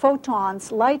of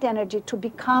photons, light energy, to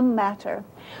become matter.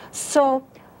 So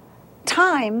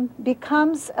time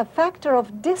becomes a factor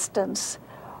of distance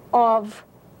of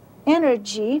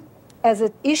energy as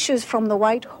it issues from the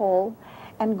white hole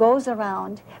and goes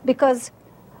around, because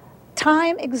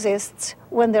time exists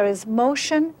when there is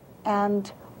motion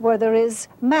and where there is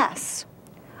mass.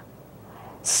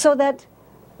 So that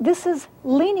this is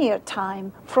linear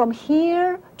time from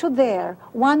here to there,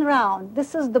 one round.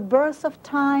 This is the birth of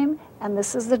time, and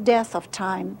this is the death of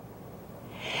time.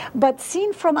 But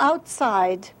seen from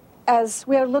outside, as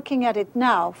we are looking at it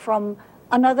now, from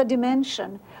another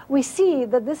dimension, we see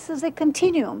that this is a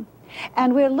continuum.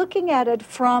 And we're looking at it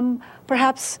from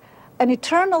perhaps an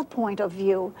eternal point of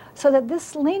view, so that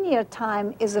this linear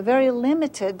time is a very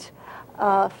limited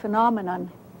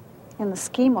phenomenon in the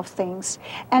scheme of things.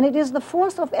 And it is the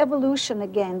force of evolution,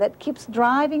 again, that keeps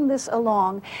driving this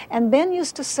along. And Ben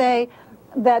used to say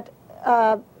that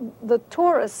the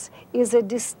torus is a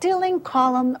distilling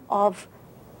column of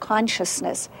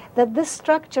consciousness, that this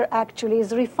structure actually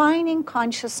is refining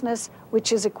consciousness,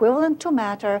 which is equivalent to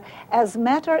matter, as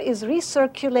matter is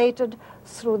recirculated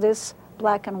through this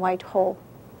black and white hole.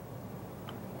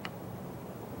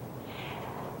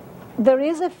 There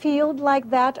is a field like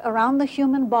that around the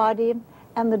human body,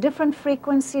 and the different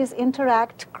frequencies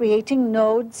interact, creating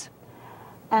nodes.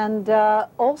 And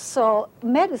also,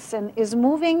 medicine is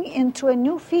moving into a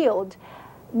new field,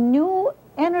 new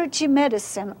energy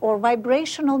medicine or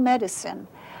vibrational medicine.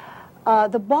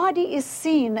 The body is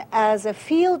seen as a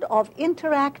field of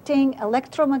interacting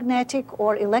electromagnetic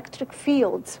or electric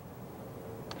fields.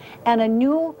 And a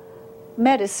new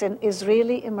medicine is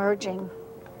really emerging.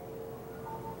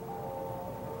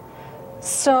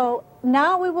 So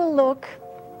now we will look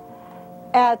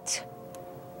at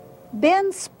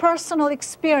Ben's personal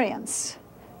experience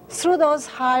through those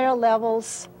higher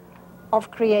levels of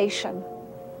creation.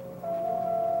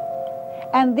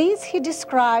 And these he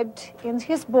described in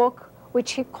his book,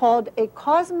 which he called A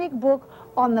Cosmic Book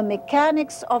on the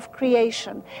Mechanics of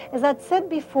Creation. As I said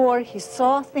before, he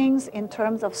saw things in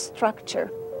terms of structure.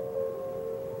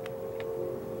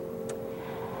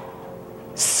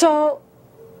 So,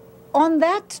 on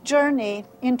that journey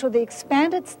into the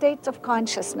expanded states of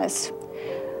consciousness,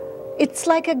 it's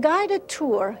like a guided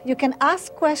tour. You can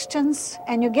ask questions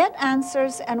and you get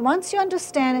answers, and once you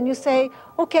understand and you say,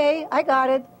 okay, I got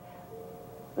it,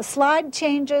 the slide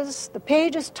changes, the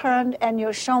page is turned, and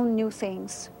you're shown new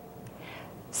things.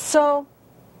 So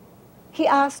he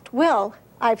asked, well,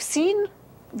 I've seen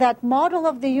that model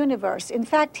of the universe. In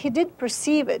fact, he did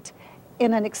perceive it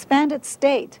in an expanded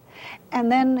state.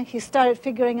 And then he started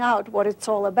figuring out what it's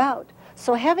all about.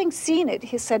 So having seen it,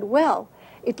 he said, well,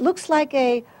 it looks like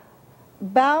a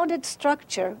bounded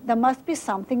structure. There must be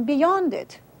something beyond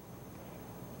it.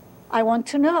 I want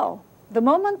to know. The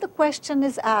moment the question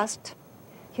is asked,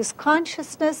 his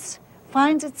consciousness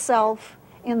finds itself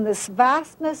in this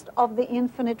vastness of the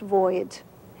infinite void,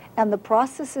 and the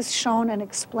process is shown and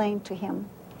explained to him.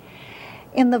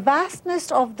 In the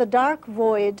vastness of the dark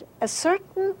void, a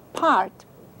certain part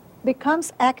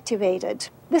becomes activated.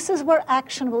 This is where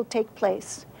action will take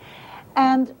place.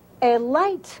 And a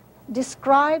light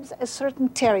describes a certain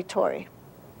territory.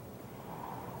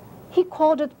 He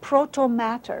called it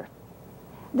proto-matter.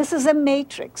 This is a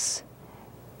matrix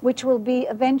which will be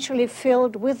eventually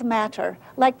filled with matter,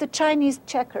 like the Chinese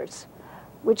checkers,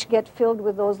 which get filled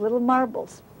with those little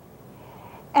marbles.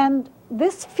 And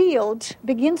this field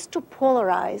begins to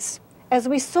polarize. As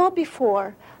we saw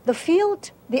before, the field,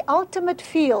 the ultimate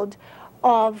field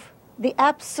of the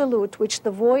absolute, which the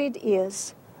void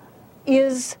is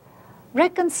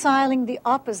reconciling the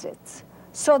opposites.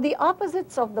 So the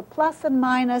opposites of the plus and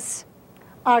minus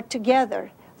are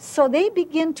together. So they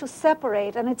begin to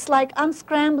separate, and it's like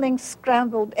unscrambling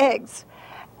scrambled eggs.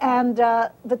 And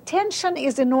the tension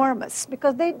is enormous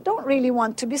because they don't really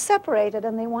want to be separated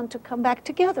and they want to come back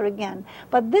together again.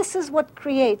 But this is what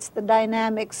creates the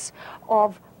dynamics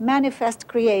of manifest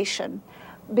creation,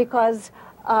 because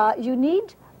you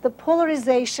need the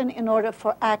polarization in order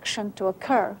for action to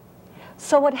occur.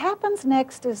 So what happens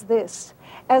next is this.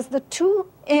 As the two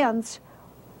ends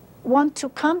want to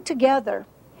come together,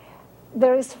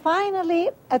 there is finally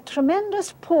a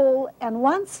tremendous pull, and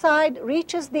one side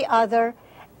reaches the other,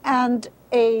 and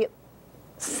a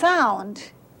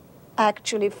sound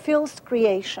actually fills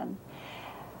creation.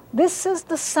 This is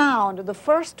the sound, the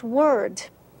first word,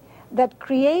 that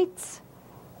creates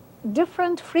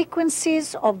different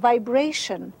frequencies of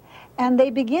vibration, and they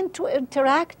begin to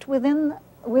interact within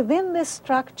this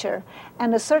structure,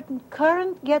 and a certain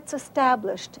current gets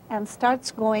established and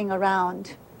starts going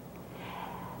around.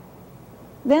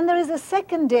 Then there is a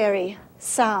secondary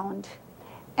sound,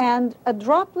 and a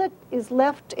droplet is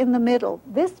left in the middle.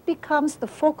 This becomes the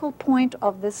focal point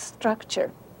of this structure.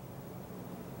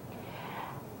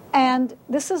 And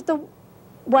this is the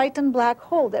white and black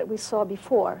hole that we saw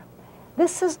before.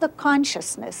 This is the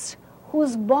consciousness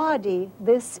whose body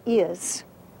this is.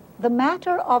 The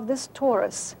matter of this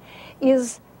torus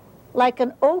is like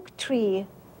an oak tree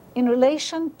in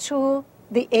relation to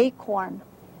the acorn.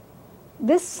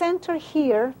 This center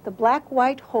here, the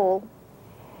black-white hole,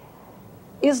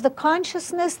 is the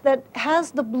consciousness that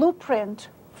has the blueprint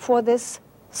for this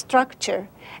structure,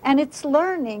 and it's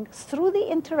learning through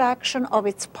the interaction of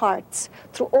its parts,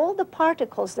 through all the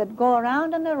particles that go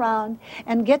around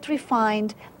and get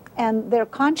refined, and their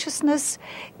consciousness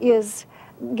is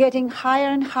getting higher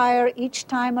and higher each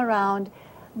time around.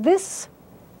 this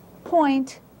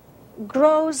point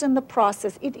grows in the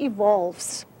process. It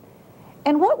evolves.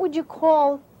 And what would you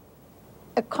call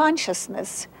a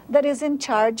consciousness that is in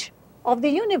charge of the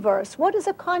universe? What is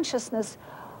a consciousness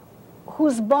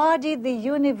whose body the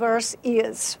universe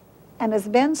is? And as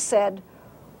Ben said,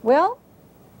 well,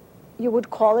 you would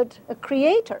call it a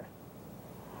creator.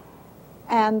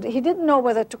 And he didn't know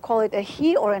whether to call it a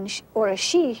he or a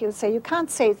she. He would say, you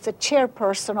can't say it's a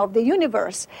chairperson of the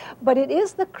universe, but it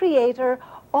is the creator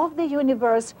of the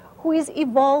universe who is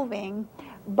evolving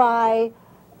by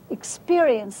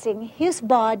experiencing his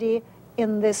body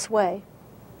in this way.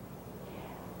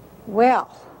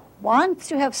 Well,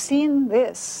 once you have seen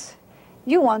this,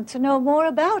 you want to know more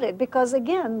about it, because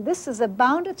again, this is a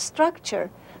bounded structure,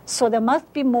 so there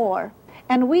must be more.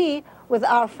 And we, with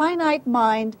our finite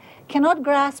mind, cannot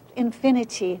grasp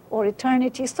infinity or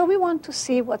eternity, so we want to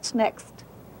see what's next.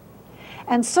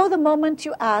 And so the moment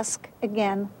you ask,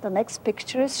 again, the next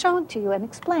picture is shown to you and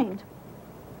explained.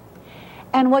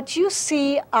 And what you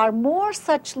see are more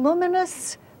such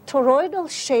luminous toroidal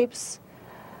shapes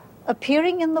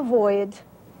appearing in the void,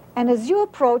 and as you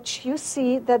approach, you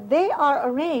see that they are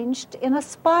arranged in a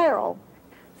spiral,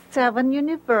 7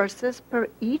 universes per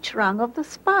each rung of the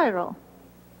spiral.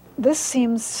 This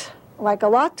seems like a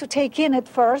lot to take in at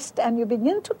first, and you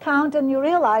begin to count and you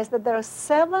realize that there are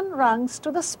 7 rungs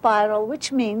to the spiral,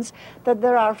 which means that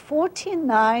there are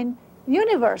 49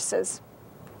 universes.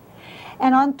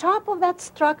 And on top of that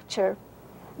structure,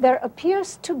 there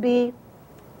appears to be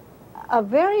a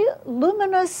very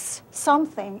luminous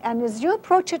something, and as you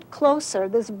approach it closer,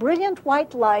 this brilliant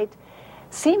white light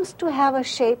seems to have a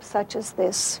shape such as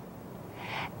this.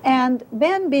 And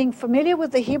Ben, being familiar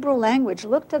with the Hebrew language,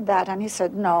 looked at that and he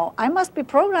said, no, I must be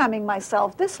programming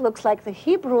myself. This looks like the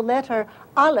Hebrew letter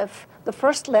Aleph, the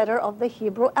first letter of the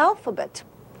Hebrew alphabet.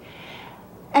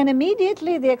 And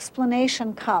immediately the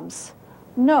explanation comes.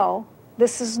 No,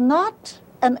 this is not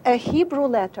a Hebrew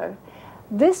letter.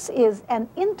 This is an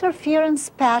interference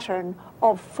pattern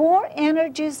of 4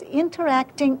 energies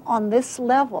interacting on this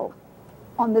level,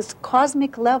 on this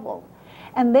cosmic level.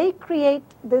 And they create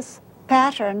this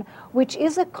pattern, which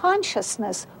is a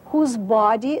consciousness whose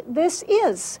body this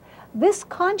is. This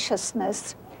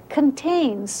consciousness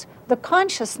contains the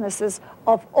consciousnesses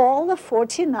of all the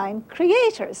 49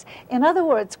 creators. In other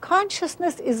words,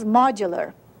 consciousness is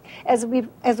modular. As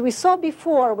we saw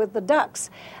before with the ducks,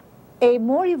 a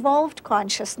more evolved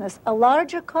consciousness, a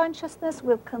larger consciousness,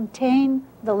 will contain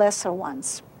the lesser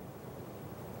ones.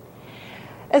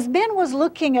 As Ben was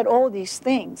looking at all these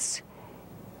things,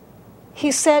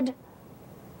 he said,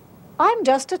 I'm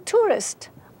just a tourist.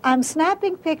 I'm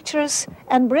snapping pictures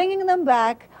and bringing them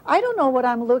back. I don't know what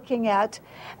I'm looking at.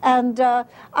 And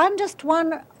I'm just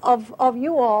one of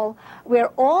you all.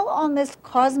 We're all on this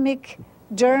cosmic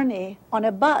journey on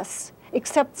a bus,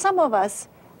 except some of us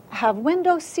have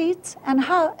window seats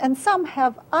and some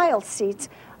have aisle seats.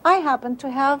 I happen to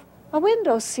have a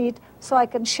window seat, so I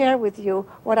can share with you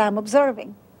what I'm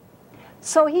observing.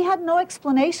 So he had no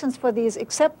explanations for these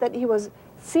except that he was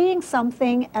seeing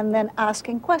something and then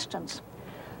asking questions.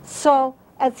 So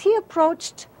as he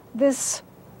approached this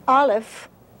Aleph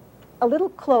a little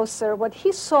closer, what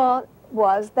he saw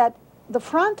was that the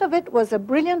front of it was a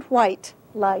brilliant white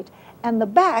light, and the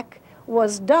back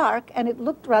was dark, and it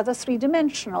looked rather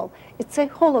three-dimensional. It's a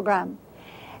hologram.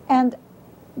 And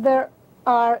there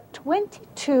are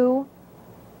 22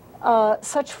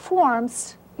 such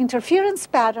forms, interference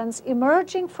patterns,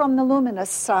 emerging from the luminous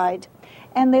side,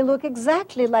 and they look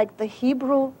exactly like the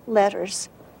Hebrew letters.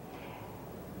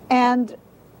 And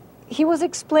he was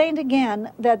explained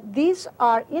again that these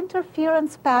are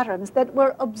interference patterns that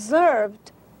were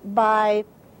observed by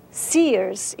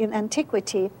seers in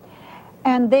antiquity,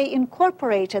 and they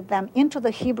incorporated them into the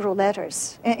Hebrew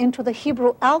letters, into the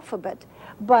Hebrew alphabet,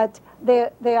 but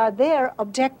they are there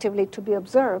objectively to be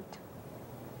observed.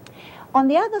 On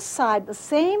the other side, the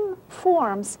same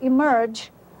forms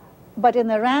emerge, but in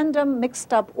a random,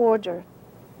 mixed-up order.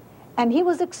 And he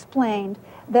was explained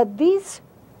that these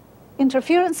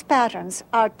interference patterns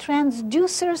are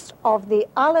transducers of the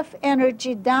Aleph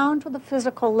energy down to the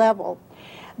physical level.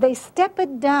 They step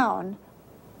it down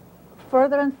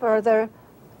further and further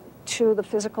to the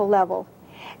physical level.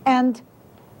 And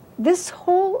this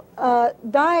whole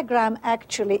diagram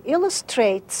actually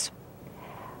illustrates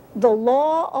the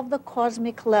law of the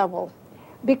cosmic level,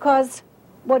 because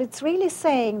what it's really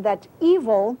saying that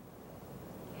evil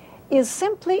is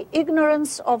simply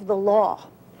ignorance of the law.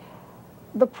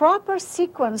 The proper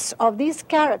sequence of these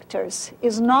characters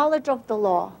is knowledge of the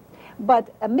law,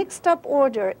 but a mixed-up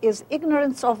order is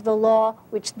ignorance of the law,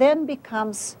 which then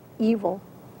becomes evil.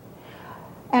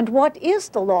 And what is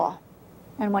the law?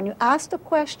 And when you ask the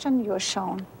question, you're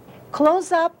shown.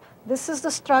 Close up, this is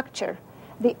the structure.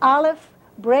 The aleph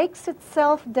breaks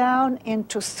itself down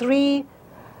into 3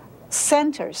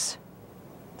 centers,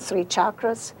 3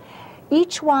 chakras,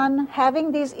 each one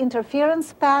having these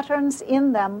interference patterns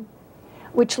in them,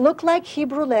 which look like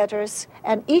Hebrew letters,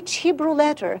 and each Hebrew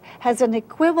letter has an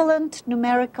equivalent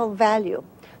numerical value,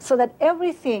 so that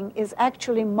everything is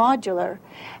actually modular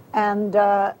and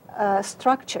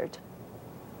structured.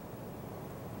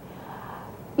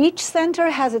 Each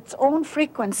center has its own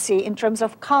frequency in terms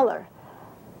of color.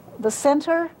 The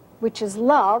center, which is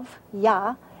love,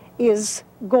 Yah, is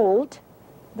gold.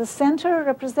 The center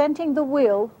representing the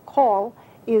will, Kol,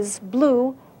 is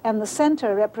blue, and the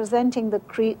center representing the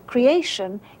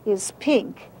creation is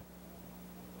pink.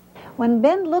 When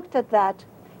Ben looked at that,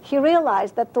 he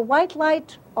realized that the white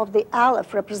light of the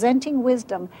aleph, representing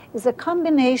wisdom, is a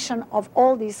combination of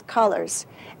all these colors.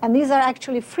 And these are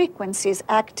actually frequencies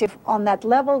active on that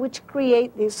level which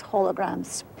create these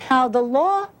holograms. Now, the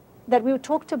law that we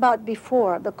talked about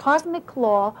before, the cosmic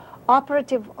law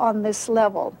operative on this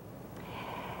level,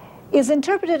 is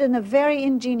interpreted in a very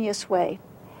ingenious way.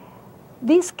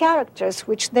 These characters,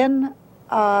 which then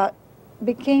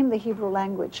became the Hebrew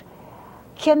language,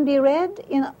 can be read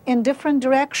in different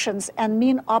directions and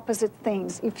mean opposite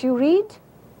things. If you read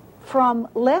from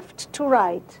left to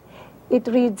right, it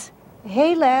reads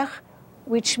Heilech,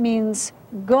 which means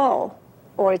go,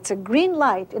 or it's a green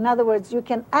light. In other words, you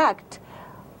can act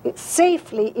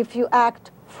safely if you act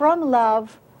from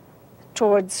love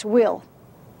towards will.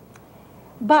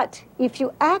 But if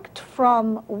you act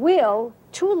from will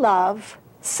to love,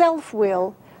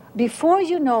 self-will, before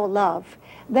you know love,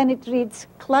 then it reads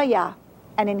klaya.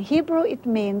 And in Hebrew, it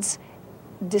means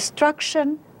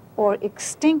destruction or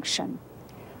extinction.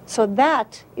 So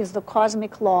that is the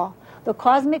cosmic law. The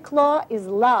cosmic law is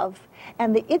love,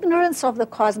 and the ignorance of the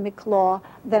cosmic law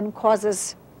then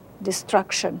causes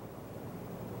destruction.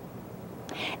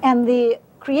 And the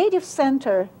creative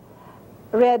center,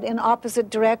 read in opposite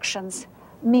directions,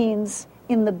 means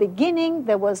in the beginning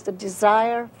there was the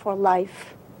desire for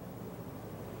life.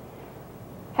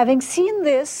 Having seen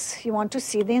this, you want to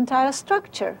see the entire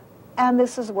structure, and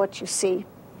this is what you see.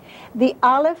 The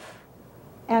aleph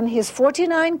and his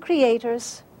 49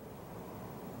 creators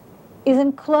is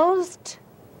enclosed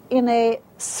in a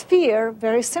sphere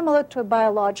very similar to a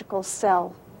biological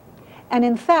cell. And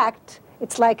in fact,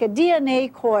 it's like a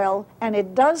DNA coil, and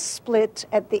it does split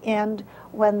at the end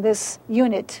when this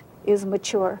unit is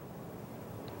mature.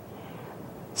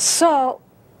 So,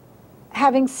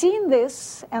 having seen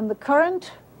this and the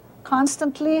current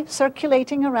constantly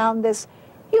circulating around this,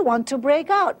 you want to break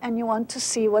out and you want to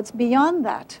see what's beyond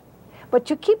that. But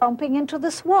you keep bumping into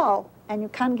this wall and you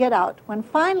can't get out. When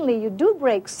finally you do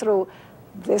break through,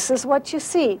 this is what you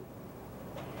see.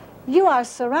 You are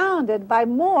surrounded by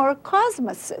more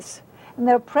cosmoses, and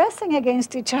they're pressing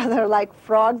against each other like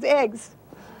frogs' eggs.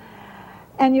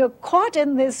 And you're caught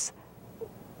in this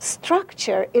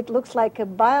structure. It looks like a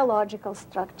biological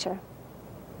structure.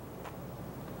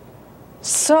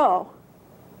 So,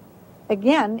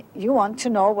 again, you want to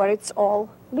know where it's all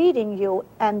leading you,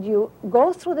 and you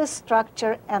go through this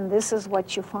structure, and this is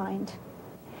what you find.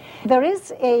 There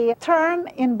is a term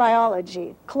in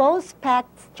biology,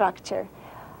 close-packed structure.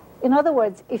 In other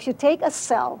words, if you take a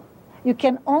cell, you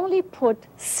can only put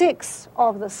 6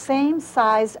 of the same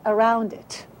size around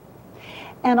it.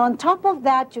 And on top of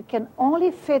that, you can only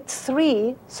fit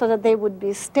 3 so that they would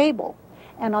be stable.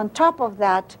 And on top of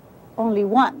that, only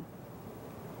 1.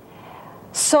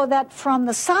 So that from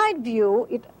the side view,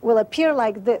 it will appear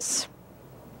like this.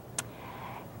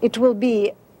 It will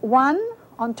be 1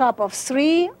 on top of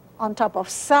 3 on top of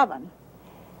 7.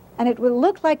 And it will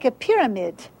look like a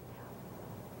pyramid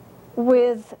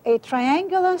with a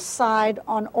triangular side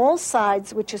on all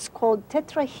sides, which is called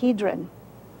tetrahedron.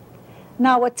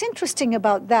 Now, what's interesting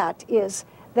about that is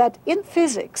that in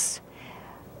physics,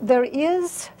 there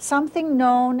is something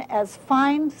known as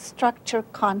fine structure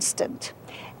constant,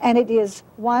 and it is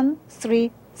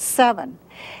 137.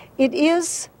 It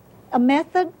is a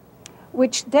method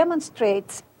which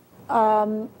demonstrates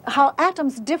how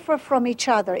atoms differ from each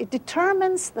other. It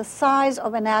determines the size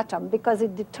of an atom because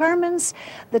it determines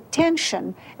the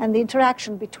tension and the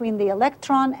interaction between the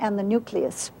electron and the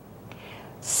nucleus.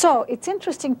 So it's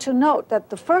interesting to note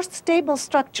that the first stable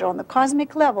structure on the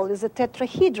cosmic level is a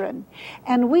tetrahedron,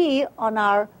 and we, on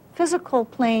our physical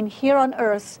plane here on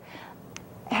Earth,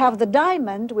 have the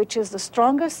diamond, which is the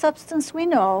strongest substance we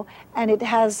know, and it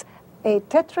has a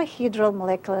tetrahedral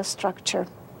molecular structure.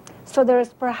 So there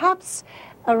is perhaps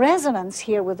a resonance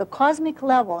here with the cosmic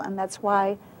level, and that's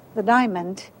why the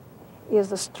diamond, is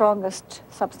the strongest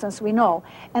substance we know.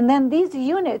 And then these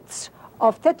units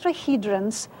of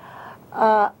tetrahedrons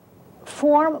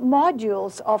form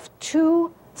modules of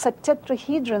two such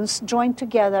tetrahedrons joined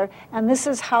together, and this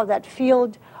is how that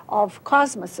field of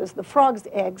cosmoses, the frog's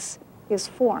eggs, is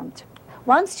formed.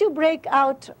 Once you break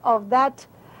out of that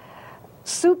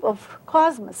soup of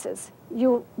cosmoses,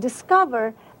 you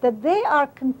discover that they are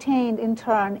contained in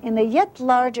turn in a yet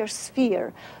larger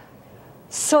sphere,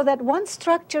 so that one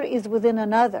structure is within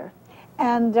another.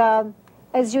 And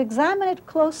as you examine it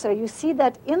closer, you see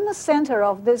that in the center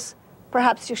of this,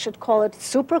 perhaps you should call it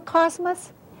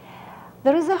supercosmos,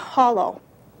 there is a hollow.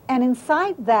 And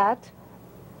inside that,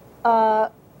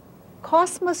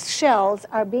 cosmos shells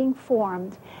are being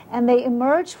formed, and they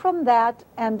emerge from that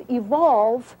and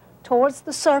evolve towards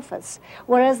the surface.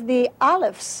 Whereas the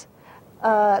Aleph's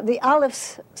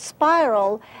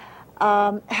spiral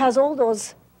has all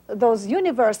those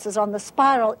universes on the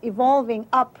spiral evolving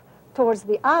up towards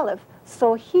the Aleph.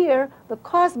 So here, the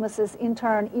cosmoses in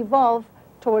turn evolve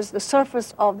towards the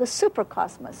surface of the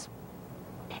supercosmos.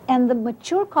 And the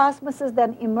mature cosmoses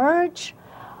then emerge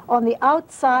on the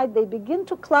outside. They begin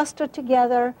to cluster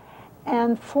together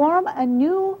and form a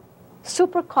new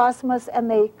supercosmos, and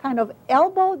they kind of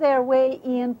elbow their way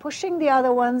in, pushing the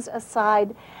other ones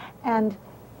aside. And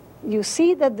you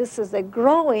see that this is a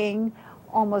growing,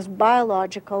 almost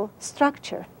biological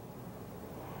structure.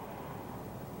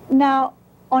 Now,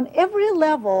 on every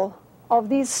level of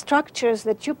these structures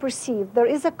that you perceive, there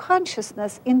is a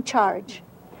consciousness in charge.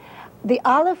 The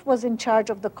Aleph was in charge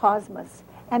of the cosmos.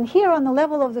 And here on the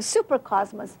level of the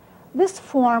supercosmos, this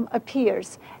form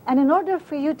appears. And in order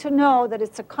for you to know that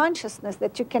it's a consciousness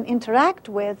that you can interact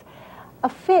with, a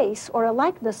face or a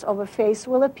likeness of a face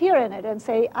will appear in it and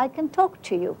say, I can talk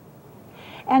to you.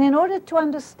 And in order to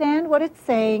understand what it's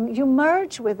saying, you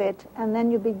merge with it, and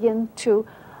then you begin to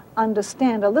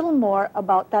understand a little more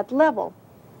about that level.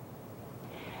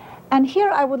 And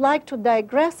here I would like to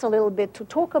digress a little bit to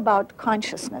talk about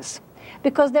consciousness,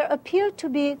 because there appear to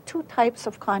be two types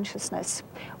of consciousness.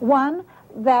 One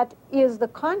that is the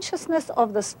consciousness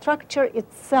of the structure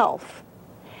itself,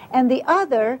 and the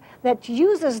other that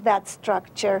uses that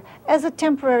structure as a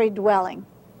temporary dwelling.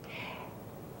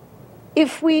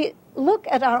 If we look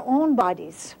at our own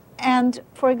bodies, and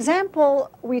for example,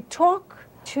 we talk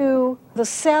to the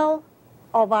cell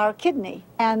of our kidney,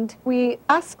 and we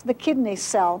ask the kidney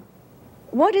cell,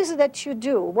 what is it that you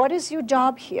do? What is your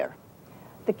job here?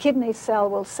 The kidney cell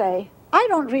will say, I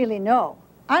don't really know.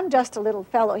 I'm just a little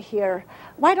fellow here.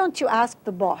 Why don't you ask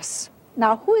the boss?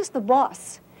 Now, who is the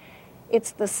boss?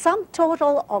 It's the sum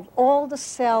total of all the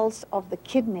cells of the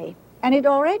kidney. And it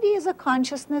already is a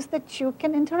consciousness that you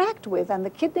can interact with. And the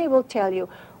kidney will tell you,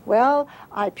 well,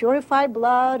 I purify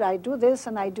blood, I do this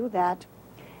and I do that.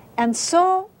 And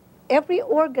so every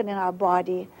organ in our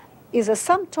body is a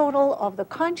sum total of the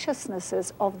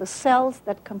consciousnesses of the cells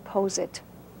that compose it.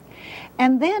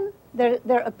 And then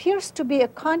there appears to be a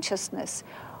consciousness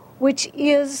which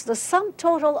is the sum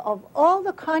total of all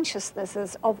the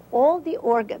consciousnesses of all the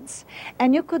organs.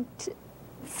 And you could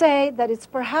say that it's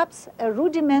perhaps a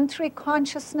rudimentary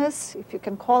consciousness, if you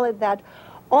can call it that,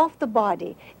 of the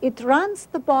body. It runs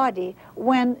the body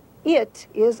when it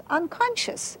is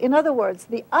unconscious. In other words,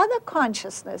 the other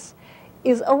consciousness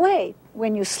is away.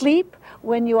 When you sleep,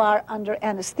 when you are under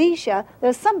anesthesia,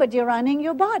 there's somebody running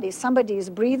your body. Somebody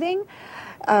is breathing.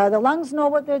 The lungs know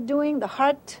what they're doing. The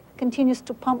heart continues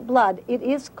to pump blood. It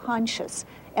is conscious,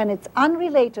 and it's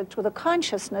unrelated to the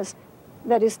consciousness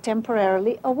that is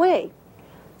temporarily away.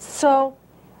 So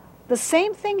the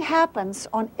same thing happens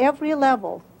on every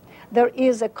level. There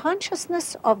is a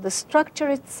consciousness of the structure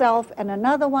itself and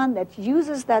another one that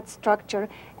uses that structure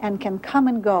and can come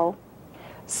and go.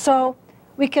 So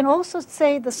we can also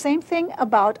say the same thing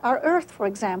about our Earth, for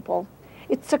example.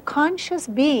 It's a conscious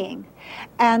being,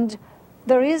 and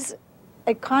there is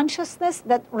a consciousness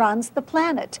that runs the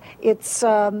planet. Its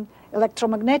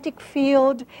electromagnetic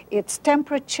field, its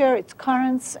temperature, its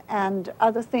currents, and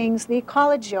other things, the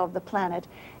ecology of the planet.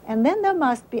 And then there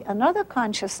must be another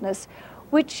consciousness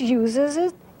which uses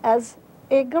it as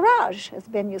a garage, as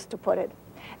Ben used to put it.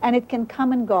 And it can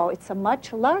come and go. It's a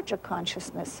much larger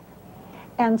consciousness.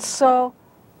 And so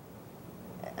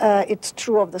it's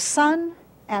true of the sun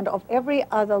and of every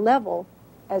other level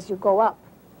as you go up.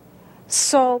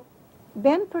 So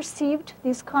Ben perceived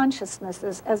these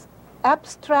consciousnesses as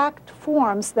abstract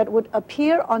forms that would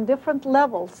appear on different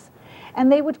levels,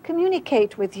 and they would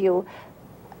communicate with you,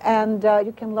 and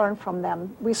you can learn from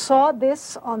them. We saw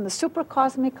this on the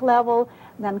supercosmic level.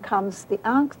 Then comes the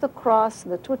Ankh, the cross,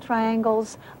 the two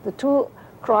triangles, the two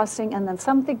crossing, and then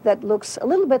something that looks a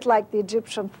little bit like the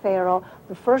Egyptian pharaoh,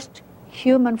 the first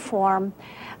human form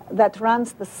that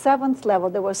runs the 7th level.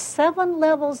 There were 7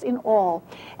 levels in all,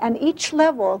 and each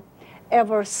level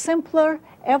ever simpler,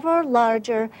 ever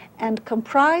larger, and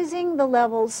comprising the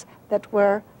levels that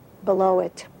were below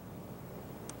it.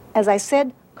 As I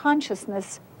said,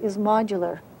 consciousness is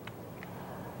modular.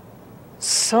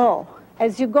 So,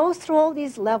 as you go through all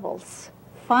these levels,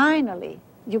 finally,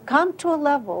 you come to a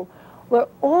level where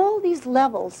all these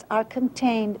levels are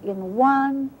contained in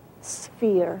one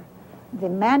sphere, the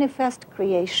manifest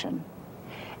creation.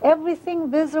 Everything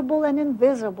visible and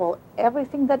invisible,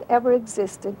 everything that ever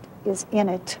existed is in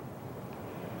it.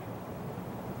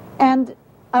 And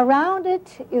around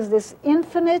it is this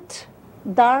infinite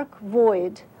dark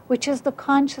void, which is the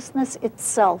consciousness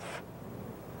itself.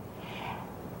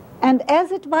 And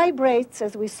as it vibrates,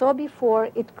 as we saw before,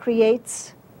 it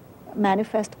creates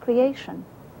manifest creation.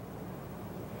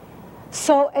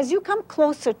 So as you come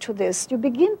closer to this, you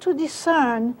begin to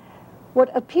discern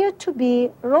what appear to be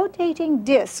rotating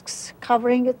disks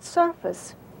covering its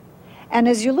surface. And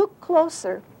as you look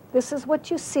closer, this is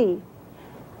what you see.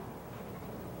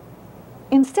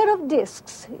 Instead of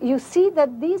disks, you see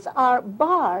that these are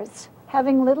bars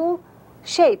having little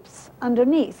shapes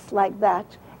underneath like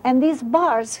that. And these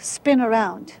bars spin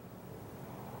around.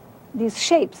 These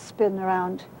shapes spin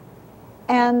around.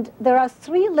 And there are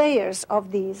 3 layers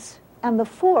of these. And the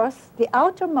 4th, the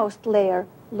outermost layer,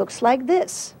 looks like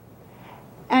this.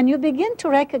 And you begin to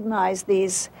recognize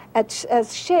these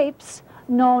as shapes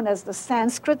known as the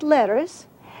Sanskrit letters,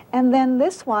 and then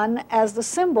this one as the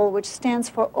symbol which stands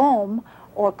for Om,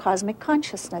 or cosmic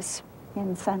consciousness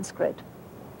in Sanskrit.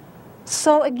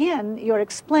 So again, you're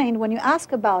explained when you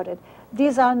ask about it,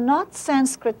 these are not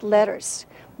Sanskrit letters.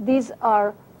 These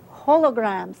are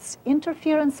holograms,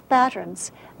 interference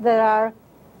patterns that are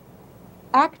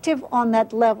active on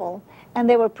that level, and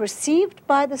they were perceived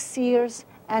by the seers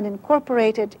and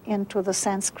incorporated into the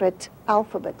Sanskrit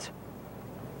alphabet.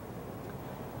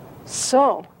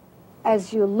 So,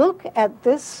 as you look at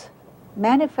this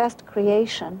manifest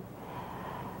creation,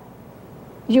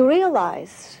 you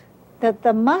realize that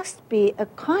there must be a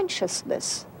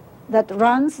consciousness that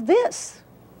runs this,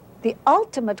 the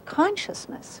ultimate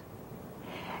consciousness.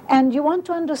 And you want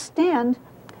to understand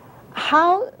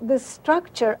how this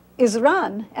structure is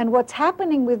run and what's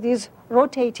happening with these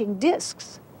rotating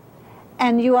disks.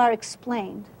 And you are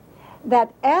explained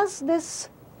that as this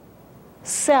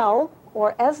cell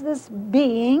or as this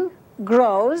being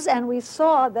grows, and we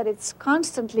saw that it's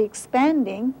constantly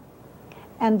expanding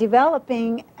and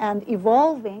developing and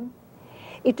evolving,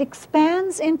 it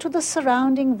expands into the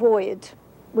surrounding void,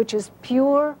 which is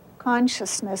pure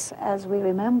consciousness, as we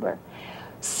remember.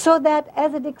 So that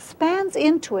as it expands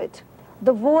into it,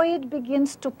 the void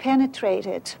begins to penetrate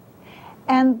it.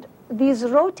 And these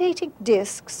rotating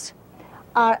disks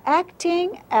are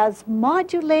acting as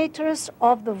modulators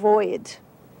of the void.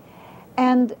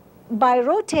 And by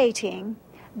rotating,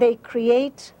 they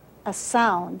create a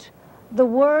sound, the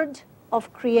word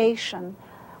of creation,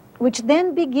 which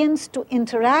then begins to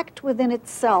interact within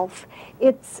itself.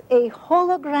 It's a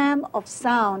hologram of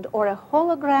sound, or a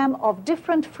hologram of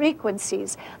different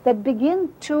frequencies that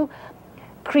begin to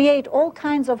create all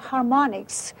kinds of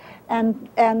harmonics and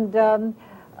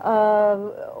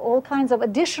all kinds of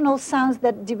additional sounds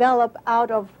that develop out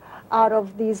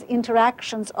of these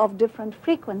interactions of different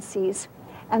frequencies.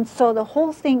 And so the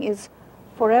whole thing is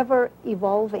forever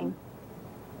evolving.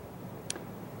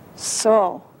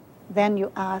 So then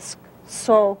you ask,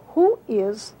 so who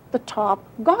is the top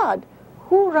God?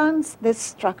 Who runs this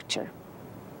structure?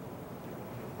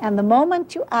 And the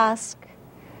moment you ask,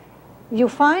 you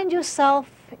find yourself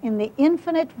in the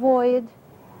infinite void,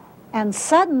 and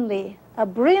suddenly a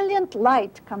brilliant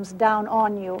light comes down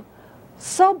on you,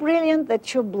 so brilliant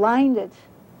that you're blinded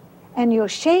and you're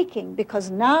shaking, because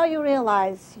now you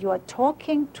realize you are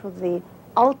talking to the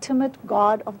ultimate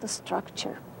God of the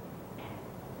structure.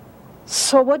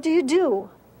 So what do?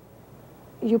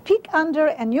 You peek under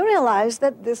and you realize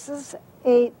that this is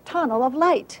a tunnel of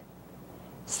light.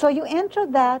 So you enter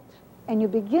that and you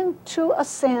begin to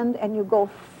ascend, and you go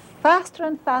faster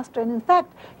and faster, and in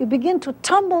fact you begin to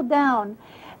tumble down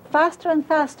faster and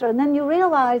faster, and then you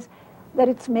realize that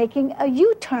it's making a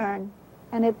U-turn,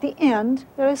 and at the end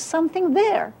there is something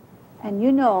there, and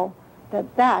you know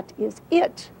that that is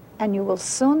it, and you will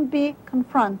soon be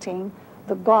confronting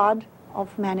the God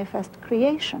of manifest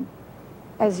creation.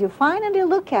 As you finally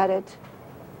look at it,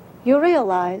 you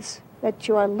realize that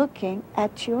you are looking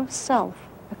at yourself,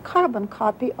 a carbon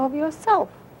copy of yourself.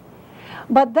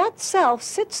 But that self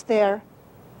sits there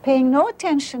paying no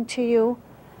attention to you,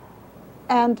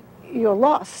 and you're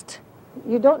lost.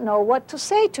 You don't know what to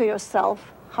say to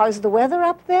yourself. How's the weather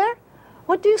up there?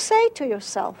 What do you say to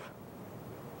yourself?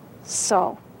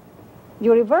 So,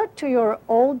 you revert to your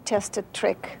old tested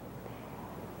trick.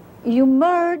 You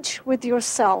merge with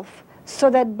yourself so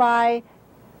that by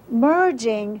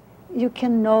merging, you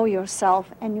can know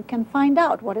yourself and you can find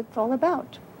out what it's all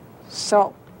about.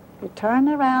 So, you turn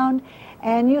around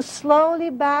and you slowly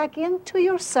back into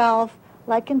yourself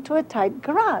like into a tight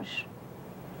garage.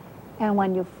 And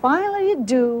when you finally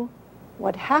do,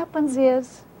 what happens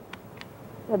is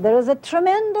that there is a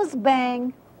tremendous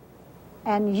bang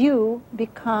and you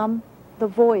become the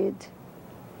void.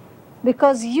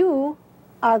 Because you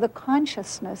are the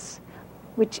consciousness,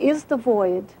 which is the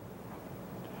void.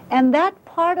 And that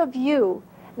part of you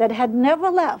that had never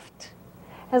left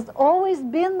has always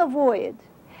been the void.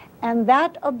 And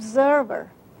that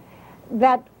observer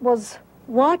that was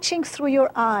watching through your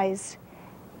eyes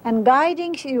and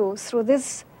guiding you through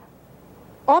this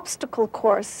obstacle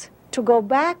course to go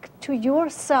back to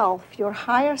yourself, your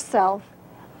higher self,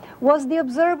 was the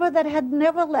observer that had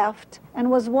never left and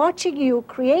was watching you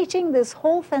creating this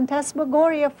whole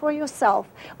phantasmagoria for yourself.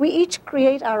 We each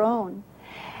create our own.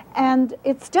 And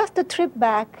it's just a trip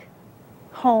back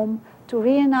home to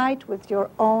reunite with your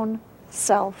own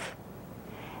self.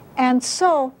 And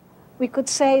so we could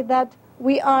say that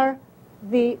we are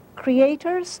the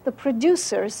creators, the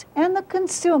producers, and the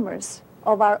consumers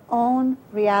of our own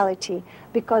reality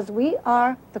because we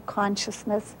are the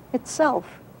consciousness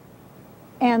itself.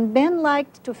 And Ben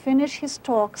liked to finish his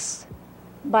talks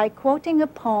by quoting a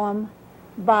poem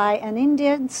by an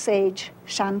Indian sage,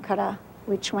 Shankara,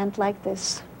 which went like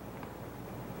this.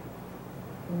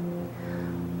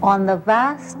 On the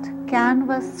vast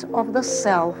canvas of the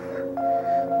self,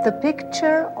 the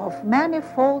picture of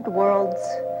manifold worlds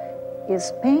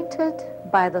is painted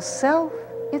by the self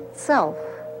itself.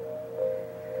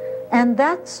 And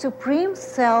that supreme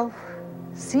self,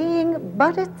 seeing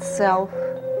but itself,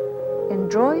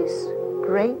 enjoys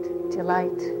great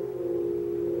delight.